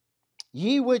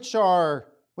 ye which are,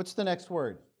 what's the next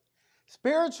word?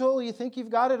 Spiritual, you think you've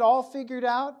got it all figured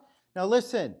out? Now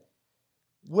listen,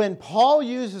 when Paul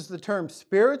uses the term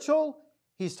spiritual,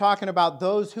 he's talking about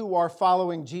those who are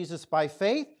following Jesus by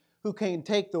faith, who can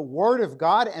take the word of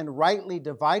God and rightly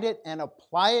divide it and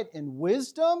apply it in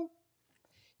wisdom.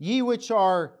 Ye which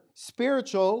are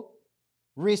spiritual,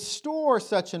 restore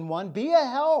such an one, be a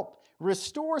help.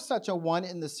 Restore such a one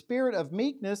in the spirit of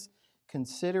meekness,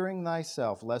 considering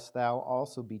thyself, lest thou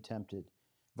also be tempted.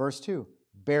 Verse 2,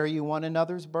 bear you one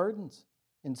another's burdens,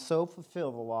 and so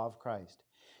fulfill the law of Christ.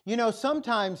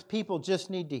 Sometimes people just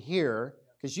need to hear,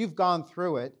 because you've gone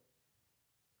through it,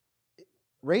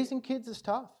 raising kids is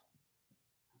tough.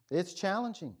 It's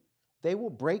challenging. They will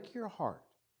break your heart.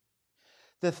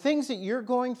 The things that you're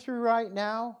going through right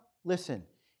now, listen,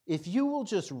 if you will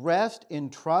just rest in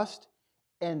trust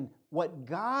and what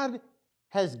God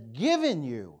has given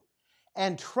you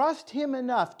and trust Him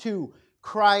enough to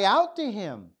cry out to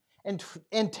Him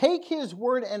and take His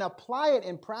word and apply it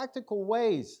in practical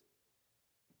ways.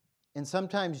 And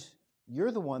sometimes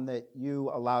you're the one that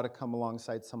you allow to come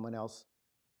alongside someone else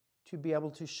to be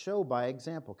able to show by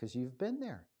example, because you've been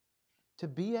there, to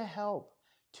be a help,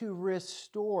 to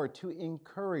restore, to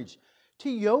encourage, to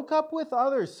yoke up with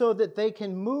others so that they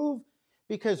can move,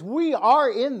 because we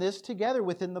are in this together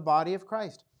within the body of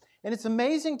Christ. And it's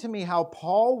amazing to me how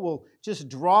Paul will just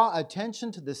draw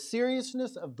attention to the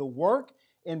seriousness of the work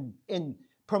in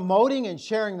promoting and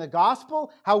sharing the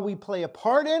gospel, how we play a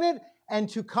part in it, and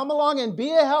to come along and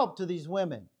be a help to these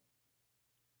women.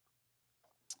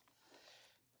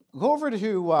 Go over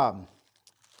to,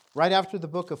 right after the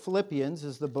book of Philippians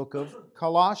is the book of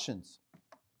Colossians.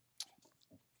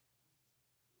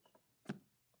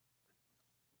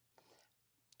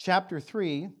 Chapter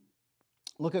 3,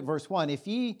 look at verse 1. If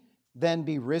ye then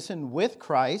be risen with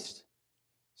Christ,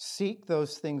 seek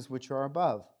those things which are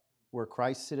above, where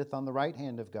Christ sitteth on the right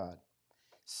hand of God.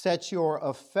 Set your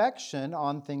affection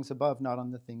on things above, not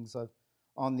on the things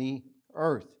on the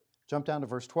earth. Jump down to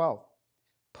verse 12.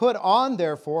 Put on,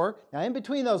 therefore, now in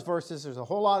between those verses, there's a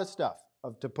whole lot of stuff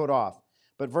to put off.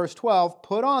 But verse 12,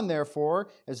 put on, therefore,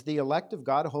 as the elect of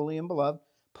God, holy and beloved,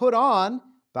 put on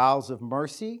bowels of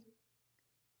mercy,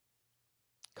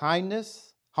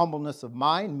 kindness, humbleness of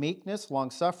mind, meekness,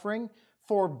 long-suffering,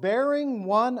 forbearing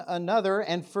one another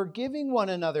and forgiving one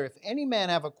another. If any man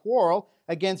have a quarrel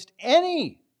against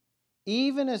any,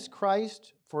 even as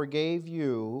Christ forgave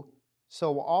you,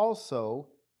 so also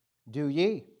do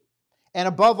ye. And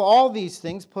above all these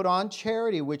things, put on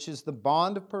charity, which is the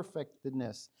bond of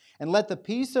perfectedness. And let the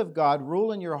peace of God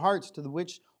rule in your hearts, to the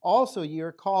which also ye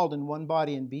are called in one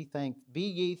body, and be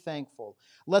ye thankful.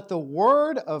 Let the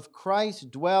word of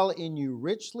Christ dwell in you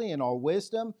richly in all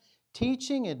wisdom,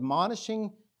 teaching,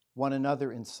 admonishing one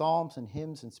another in psalms and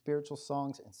hymns and spiritual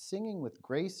songs, and singing with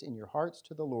grace in your hearts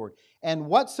to the Lord. And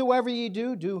whatsoever ye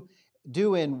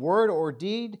do in word or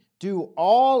deed, do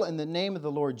all in the name of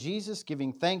the Lord Jesus,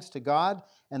 giving thanks to God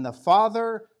and the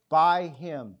Father by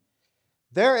Him.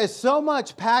 There is so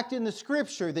much packed in the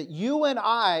Scripture that you and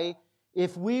I,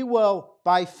 if we will,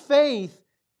 by faith,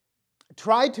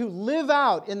 try to live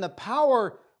out in the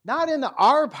power, not in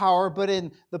our power, but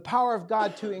in the power of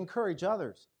God to encourage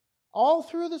others. All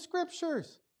through the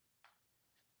Scriptures.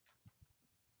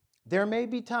 There may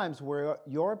be times where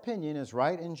your opinion is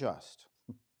right and just.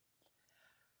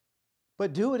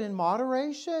 But do it in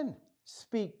moderation.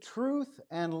 Speak truth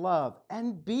and love,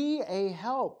 and be a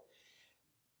help.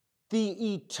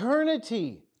 The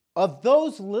eternity of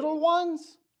those little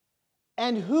ones,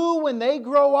 and who, when they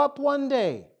grow up one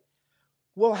day,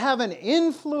 will have an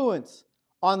influence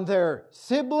on their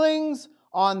siblings,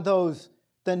 on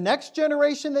the next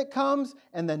generation that comes,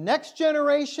 and the next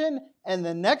generation, and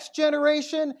the next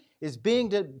generation, is being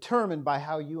determined by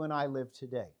how you and I live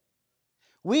today.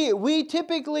 We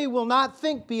typically will not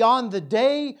think beyond the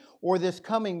day or this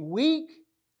coming week,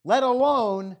 let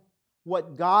alone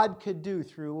what God could do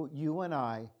through you and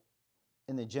I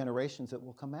in the generations that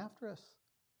will come after us.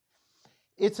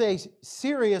 It's a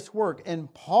serious work.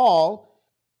 And Paul,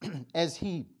 as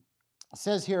he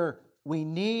says here, we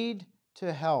need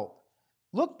to help.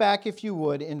 Look back, if you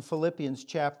would, in Philippians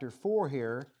chapter 4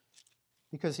 here,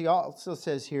 because he also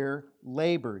says here,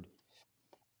 labored.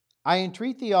 I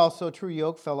entreat thee also, true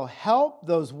yoke fellow, help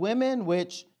those women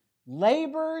which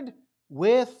labored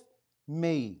with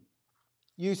me.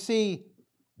 You see,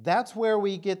 that's where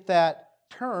we get that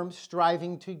term,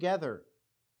 striving together,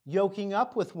 yoking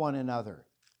up with one another.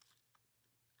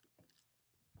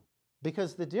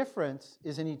 Because the difference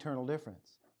is an eternal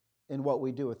difference in what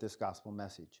we do with this gospel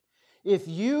message.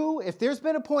 If there's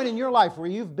been a point in your life where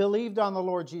you've believed on the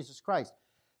Lord Jesus Christ,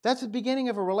 that's the beginning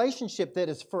of a relationship that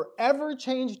is forever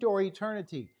changed your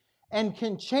eternity and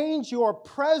can change your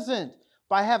present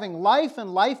by having life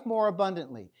and life more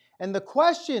abundantly. And the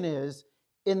question is,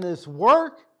 in this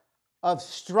work of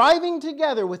striving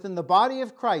together within the body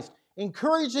of Christ,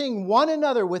 encouraging one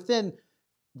another within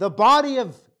the body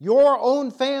of your own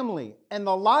family and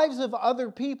the lives of other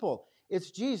people,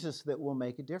 it's Jesus that will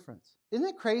make a difference. Isn't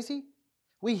it crazy?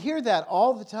 We hear that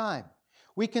all the time.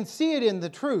 We can see it in the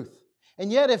truth.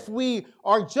 And yet if we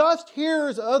are just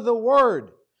hearers of the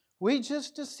word, we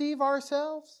just deceive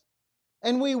ourselves.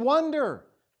 And we wonder,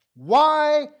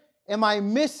 why am I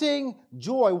missing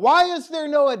joy? Why is there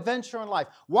no adventure in life?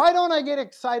 Why don't I get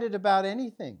excited about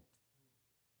anything?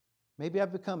 Maybe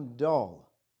I've become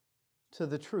dull to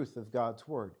the truth of God's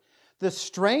word. The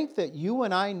strength that you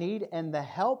and I need and the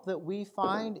help that we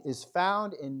find is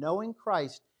found in knowing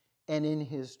Christ and in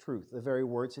His truth, the very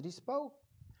words that He spoke.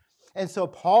 And so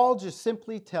Paul just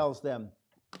simply tells them,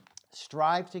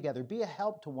 strive together, be a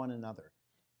help to one another.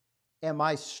 Am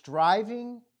I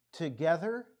striving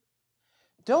together?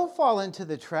 Don't fall into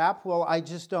the trap, well, I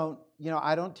just don't,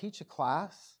 I don't teach a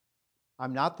class.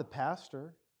 I'm not the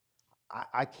pastor.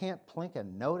 I can't plink a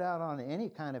note out on any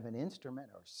kind of an instrument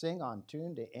or sing on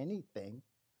tune to anything.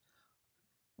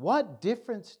 What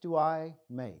difference do I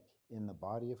make in the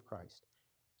body of Christ?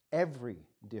 Every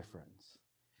difference.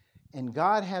 And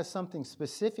God has something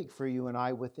specific for you and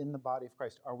I within the body of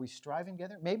Christ. Are we striving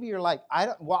together? Maybe you're like, I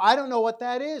don't know what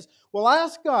that is. Well,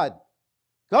 ask God.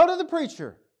 Go to the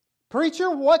preacher. Preacher,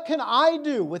 what can I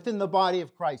do within the body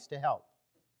of Christ to help?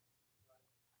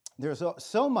 There's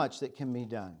so much that can be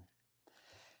done.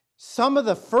 Some of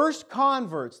the first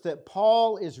converts that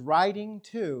Paul is writing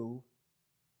to,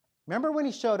 remember when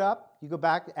he showed up? You go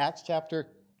back to Acts chapter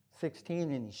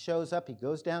 16 and he shows up, he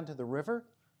goes down to the river,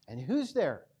 and who's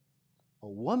there? A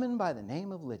woman by the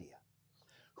name of Lydia,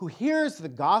 who hears the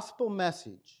gospel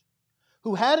message,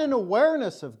 who had an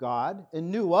awareness of God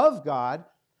and knew of God,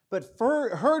 but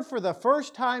heard for the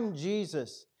first time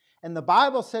Jesus. And the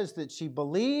Bible says that she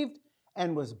believed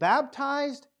and was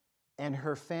baptized, and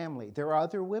her family. There are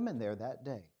other women there that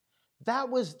day. That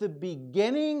was the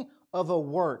beginning of a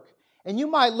work. And you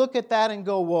might look at that and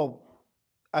go, well,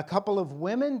 a couple of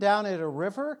women down at a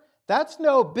river? That's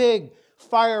no big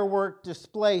firework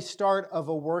display start of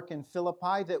a work in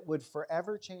Philippi that would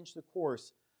forever change the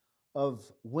course of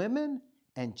women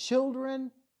and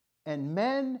children and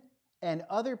men and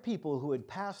other people who had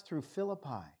passed through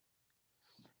Philippi.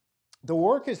 The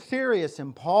work is serious,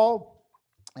 and Paul,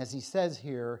 as he says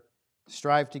here,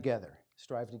 strive together.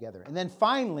 Strive together. And then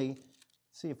finally,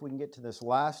 see if we can get to this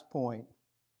last point.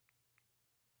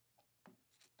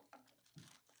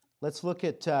 Let's look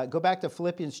at, go back to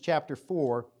Philippians chapter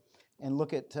 4 and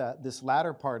look at this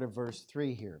latter part of verse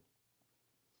 3 here.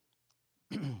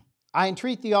 I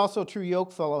entreat thee also, true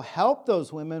yokefellow, help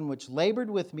those women which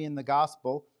labored with me in the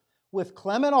gospel, with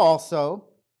Clement also,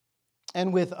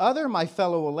 and with other my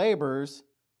fellow laborers,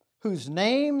 whose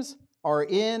names are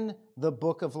in the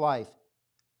book of life.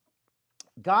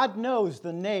 God knows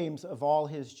the names of all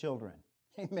his children.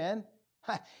 Amen?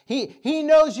 He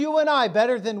knows you and I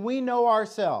better than we know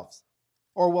ourselves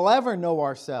or will ever know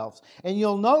ourselves. And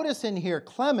you'll notice in here,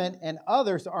 Clement and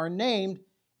others are named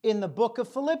in the book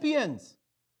of Philippians.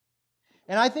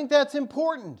 And I think that's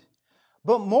important.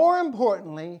 But more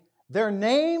importantly, their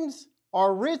names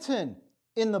are written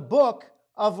in the book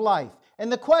of life.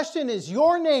 And the question is,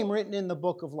 your name written in the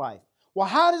book of life? Well,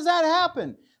 how does that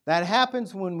happen? That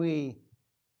happens when we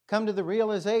come to the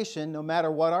realization, no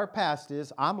matter what our past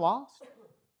is, I'm lost.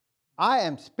 I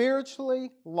am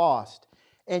spiritually lost.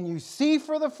 And you see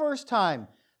for the first time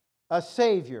a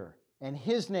Savior, and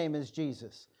his name is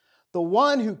Jesus. The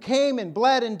one who came and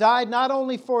bled and died not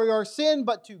only for your sin,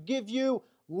 but to give you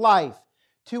life,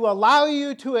 to allow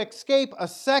you to escape a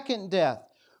second death,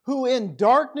 who in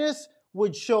darkness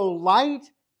would show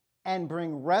light and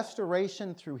bring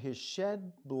restoration through his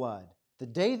shed blood. The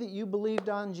day that you believed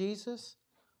on Jesus,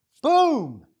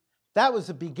 boom! That was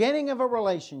the beginning of a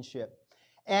relationship.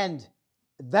 And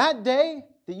that day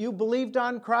that you believed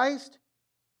on Christ,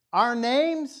 our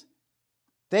names,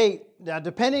 now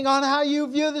depending on how you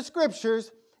view the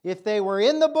scriptures, if they were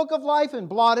in the book of life and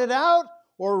blotted out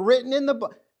or written in the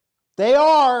book, they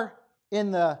are in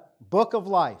the book of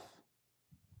life.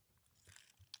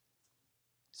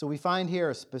 So we find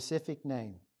here a specific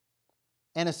name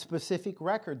and a specific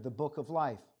record, the book of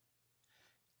life.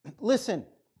 Listen,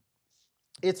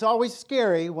 it's always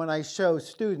scary when I show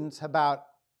students about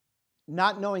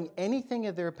not knowing anything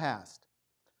of their past.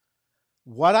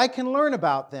 What I can learn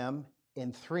about them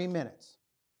in 3 minutes.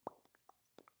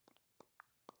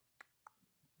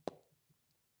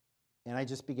 And I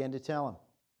just began to tell them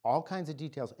all kinds of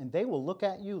details. And they will look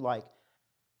at you like,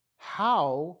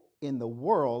 how in the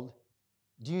world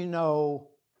do you know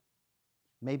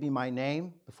maybe my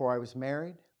name before I was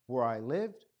married, where I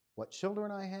lived, what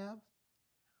children I have,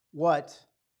 what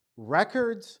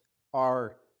records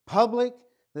are public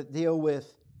that deal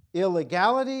with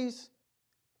illegalities?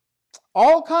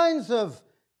 All kinds of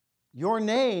your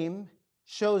name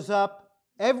shows up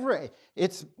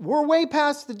we're way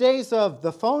past the days of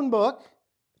the phone book.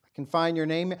 I can find your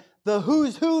name. The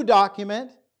who's who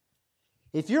document.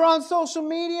 If you're on social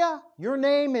media, your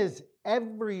name is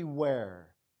everywhere.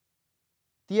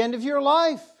 The end of your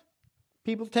life,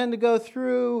 people tend to go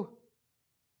through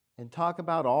and talk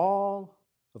about all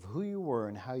of who you were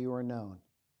and how you were known.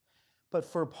 But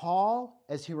for Paul,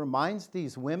 as he reminds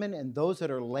these women and those that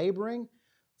are laboring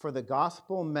for the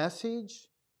gospel message,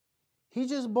 He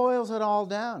just boils it all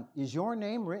down. Is your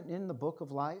name written in the book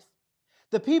of life?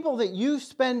 The people that you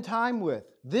spend time with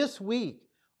this week,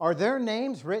 are their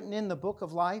names written in the book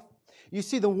of life? You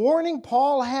see, the warning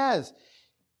Paul has,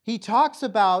 he talks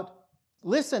about,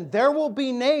 listen, there will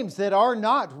be names that are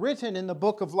not written in the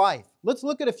book of life. Let's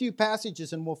look at a few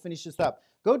passages and we'll finish this up.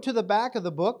 Go to the back of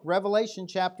the book, Revelation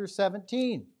chapter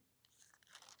 17.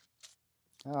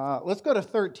 Let's go to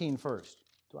 13 first.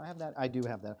 Do I have that? I do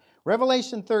have that.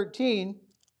 Revelation 13,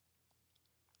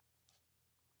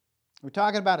 we're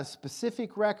talking about a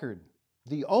specific record.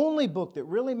 The only book that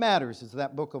really matters is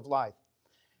that book of life.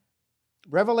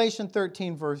 Revelation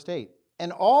 13, verse 8.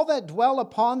 And all that dwell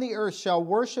upon the earth shall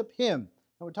worship him.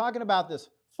 Now we're talking about this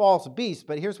false beast,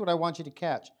 but here's what I want you to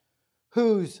catch.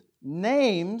 Whose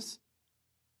names?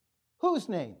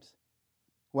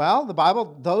 Well, the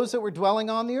Bible, those that were dwelling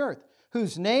on the earth,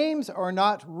 whose names are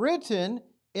not written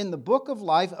in the book of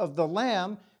life of the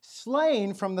Lamb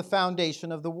slain from the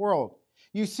foundation of the world.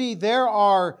 You see, there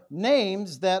are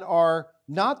names that are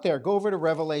not there. Go over to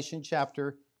Revelation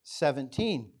chapter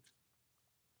 17.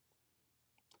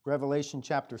 Revelation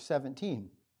chapter 17.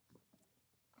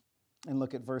 And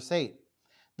look at verse 8.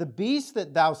 The beast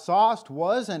that thou sawest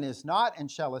was and is not,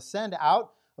 and shall ascend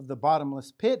out of the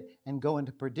bottomless pit and go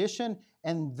into perdition.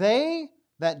 And they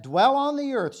that dwell on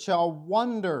the earth shall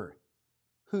wonder,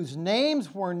 whose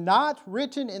names were not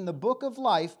written in the book of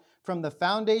life from the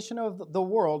foundation of the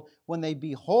world, when they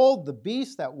behold the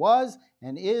beast that was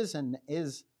and is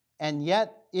and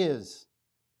yet is,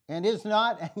 and is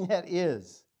not and yet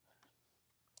is.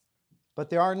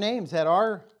 But there are names that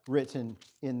are written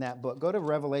in that book. Go to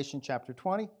Revelation chapter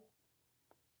 20.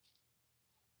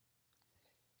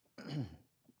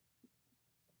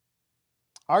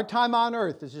 Our time on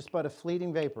earth is just but a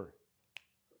fleeting vapor.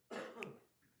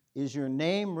 Is your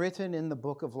name written in the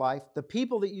book of life? The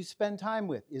people that you spend time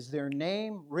with, is their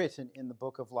name written in the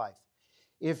book of life?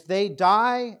 If they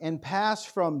die and pass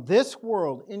from this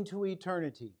world into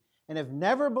eternity and have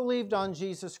never believed on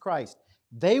Jesus Christ,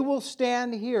 they will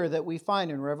stand here that we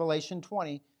find in Revelation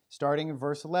 20, starting in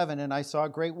verse 11. And I saw a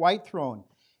great white throne,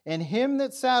 and him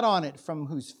that sat on it, from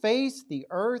whose face the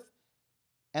earth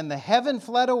and the heaven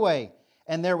fled away,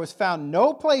 and there was found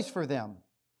no place for them.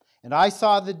 And I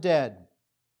saw the dead,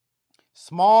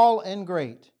 small and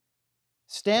great,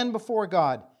 stand before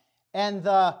God. And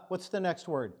what's the next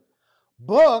word?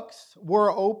 Books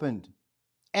were opened.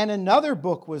 And another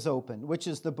book was opened, which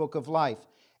is the book of life.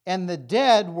 And the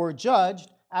dead were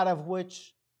judged out of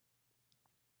which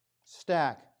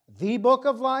stack? The book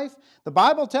of life? The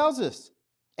Bible tells us.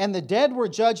 And the dead were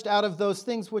judged out of those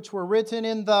things which were written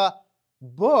in the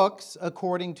books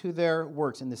according to their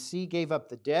works. And the sea gave up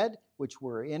the dead which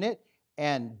were in it,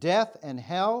 and death and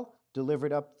hell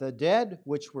delivered up the dead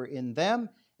which were in them,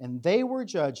 and they were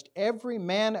judged every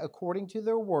man according to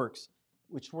their works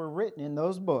which were written in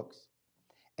those books.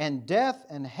 And death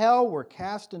and hell were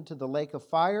cast into the lake of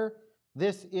fire.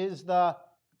 This is the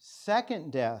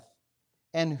second death.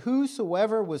 And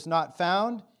whosoever was not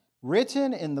found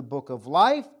written in the book of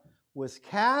life was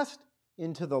cast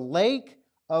into the lake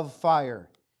of fire.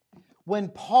 When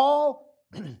Paul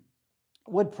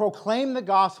would proclaim the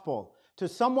gospel to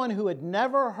someone who had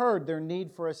never heard their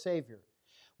need for a Savior,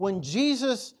 when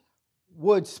Jesus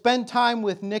would spend time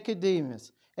with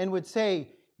Nicodemus and would say,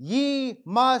 ye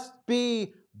must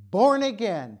be born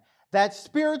again, that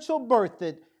spiritual birth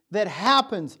that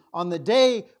happens on the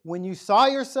day when you saw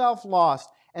yourself lost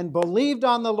and believed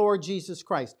on the Lord Jesus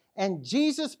Christ. And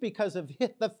Jesus, because of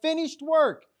the finished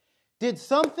work, did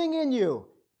something in you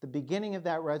at the beginning of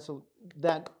that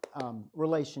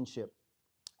relationship.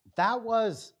 That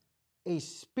was a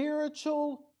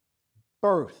spiritual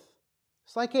birth.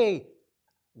 It's like a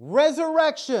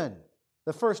resurrection,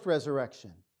 the first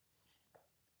resurrection.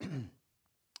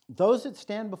 Those that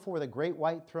stand before the great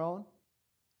white throne,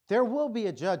 there will be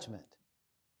a judgment.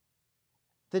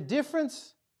 The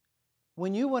difference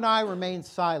when you and I remain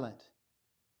silent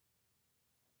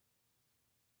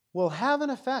will have an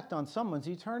effect on someone's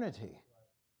eternity.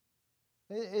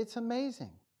 It's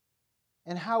amazing.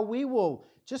 And how we will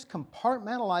just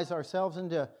compartmentalize ourselves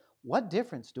into, what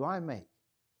difference do I make?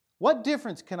 What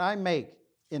difference can I make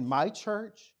in my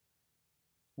church,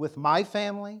 with my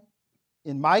family,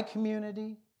 in my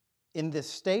community, in this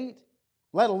state,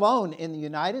 let alone in the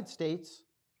United States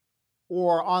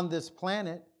or on this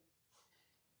planet?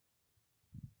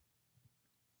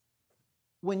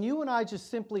 When you and I just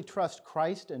simply trust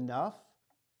Christ enough,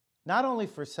 not only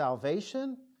for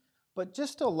salvation, but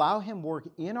just to allow Him work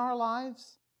in our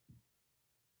lives,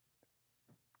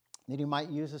 that He might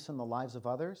use us in the lives of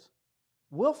others,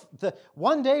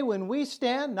 One day when we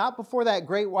stand, not before that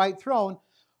great white throne,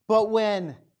 but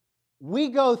when we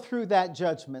go through that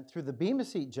judgment, through the Bema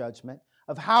Seat judgment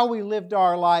of how we lived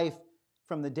our life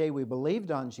from the day we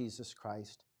believed on Jesus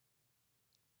Christ,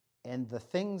 and the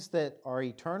things that are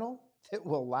eternal, that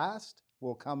will last,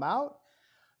 will come out.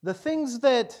 The things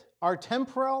that are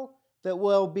temporal, that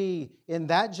will be in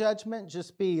that judgment,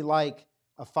 just be like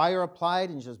a fire applied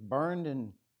and just burned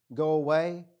and go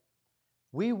away.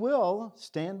 We will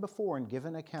stand before and give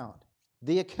an account.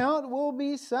 The account will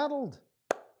be settled.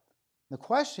 The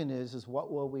question is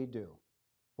what will we do?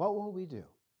 What will we do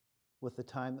with the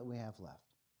time that we have left?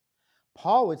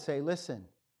 Paul would say, listen,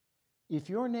 if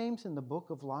your name's in the book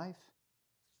of life,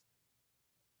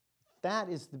 that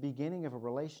is the beginning of a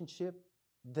relationship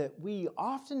that we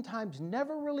oftentimes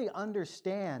never really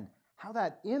understand how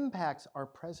that impacts our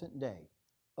present day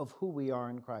of who we are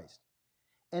in Christ.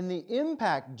 And the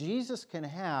impact Jesus can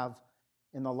have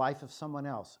in the life of someone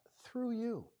else through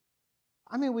you.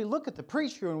 I mean, we look at the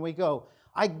preacher and we go,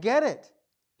 I get it.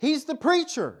 He's the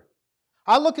preacher.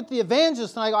 I look at the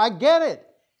evangelist and I go, I get it.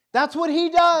 That's what he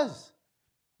does.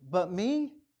 But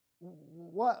me?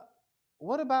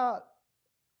 What about,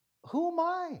 who am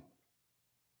I?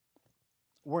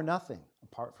 We're nothing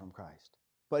apart from Christ.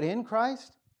 But in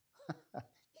Christ,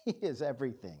 He is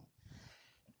everything.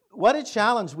 What a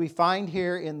challenge we find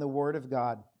here in the Word of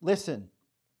God. Listen,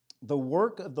 the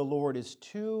work of the Lord is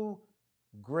too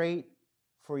great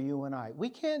for you and I. We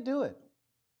can't do it.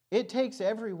 It takes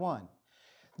everyone.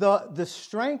 The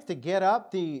strength to get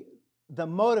up, the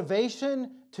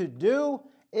motivation to do,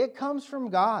 it comes from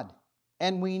God.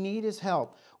 And we need His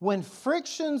help. When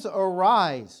frictions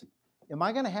arise, am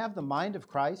I going to have the mind of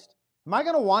Christ? Am I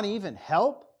going to want to even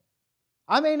help?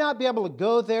 I may not be able to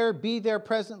go there, be there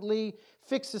presently,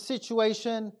 fix the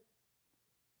situation.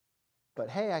 But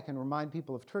hey, I can remind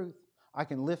people of truth. I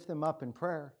can lift them up in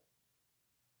prayer.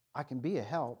 I can be a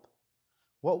help.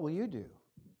 What will you do?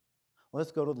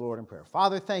 Let's go to the Lord in prayer.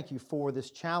 Father, thank you for this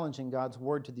challenge in God's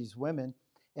word to these women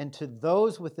and to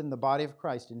those within the body of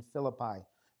Christ in Philippi.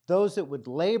 Those that would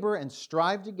labor and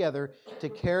strive together to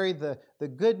carry the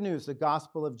good news, the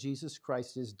gospel of Jesus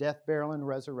Christ, His death, burial, and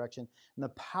resurrection, and the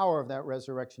power of that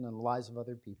resurrection in the lives of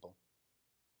other people.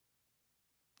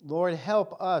 Lord,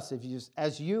 help us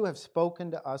as you have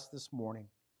spoken to us this morning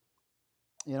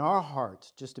in our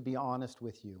hearts, just to be honest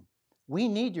with you. We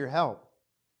need your help.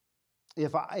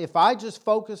 If I just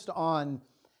focused on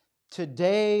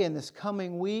today and this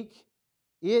coming week,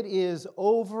 it is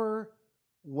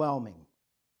overwhelming.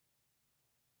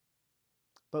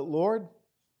 But Lord,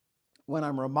 when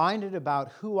I'm reminded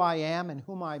about who I am and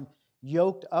whom I'm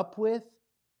yoked up with,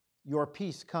 your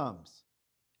peace comes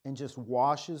and just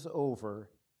washes over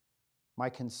my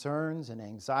concerns and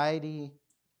anxiety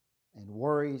and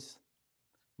worries.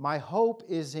 My hope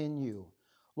is in you.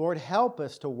 Lord, help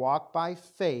us to walk by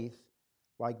faith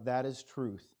like that is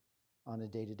truth on a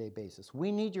day-to-day basis.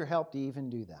 We need your help to even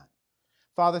do that.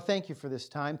 Father, thank you for this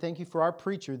time. Thank you for our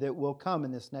preacher that will come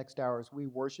in this next hour as we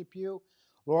worship you.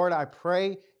 Lord, I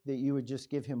pray that you would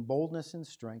just give him boldness and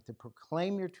strength to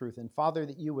proclaim your truth. And Father,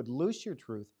 that you would loose your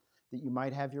truth, that you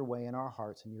might have your way in our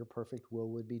hearts and your perfect will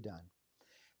would be done.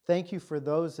 Thank you for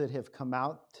those that have come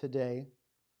out today.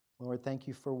 Lord, thank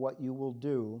you for what you will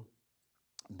do.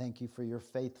 And thank you for your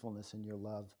faithfulness and your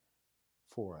love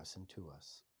for us and to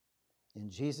us. In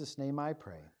Jesus' name I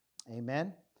pray.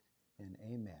 Amen and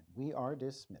amen. We are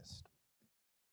dismissed.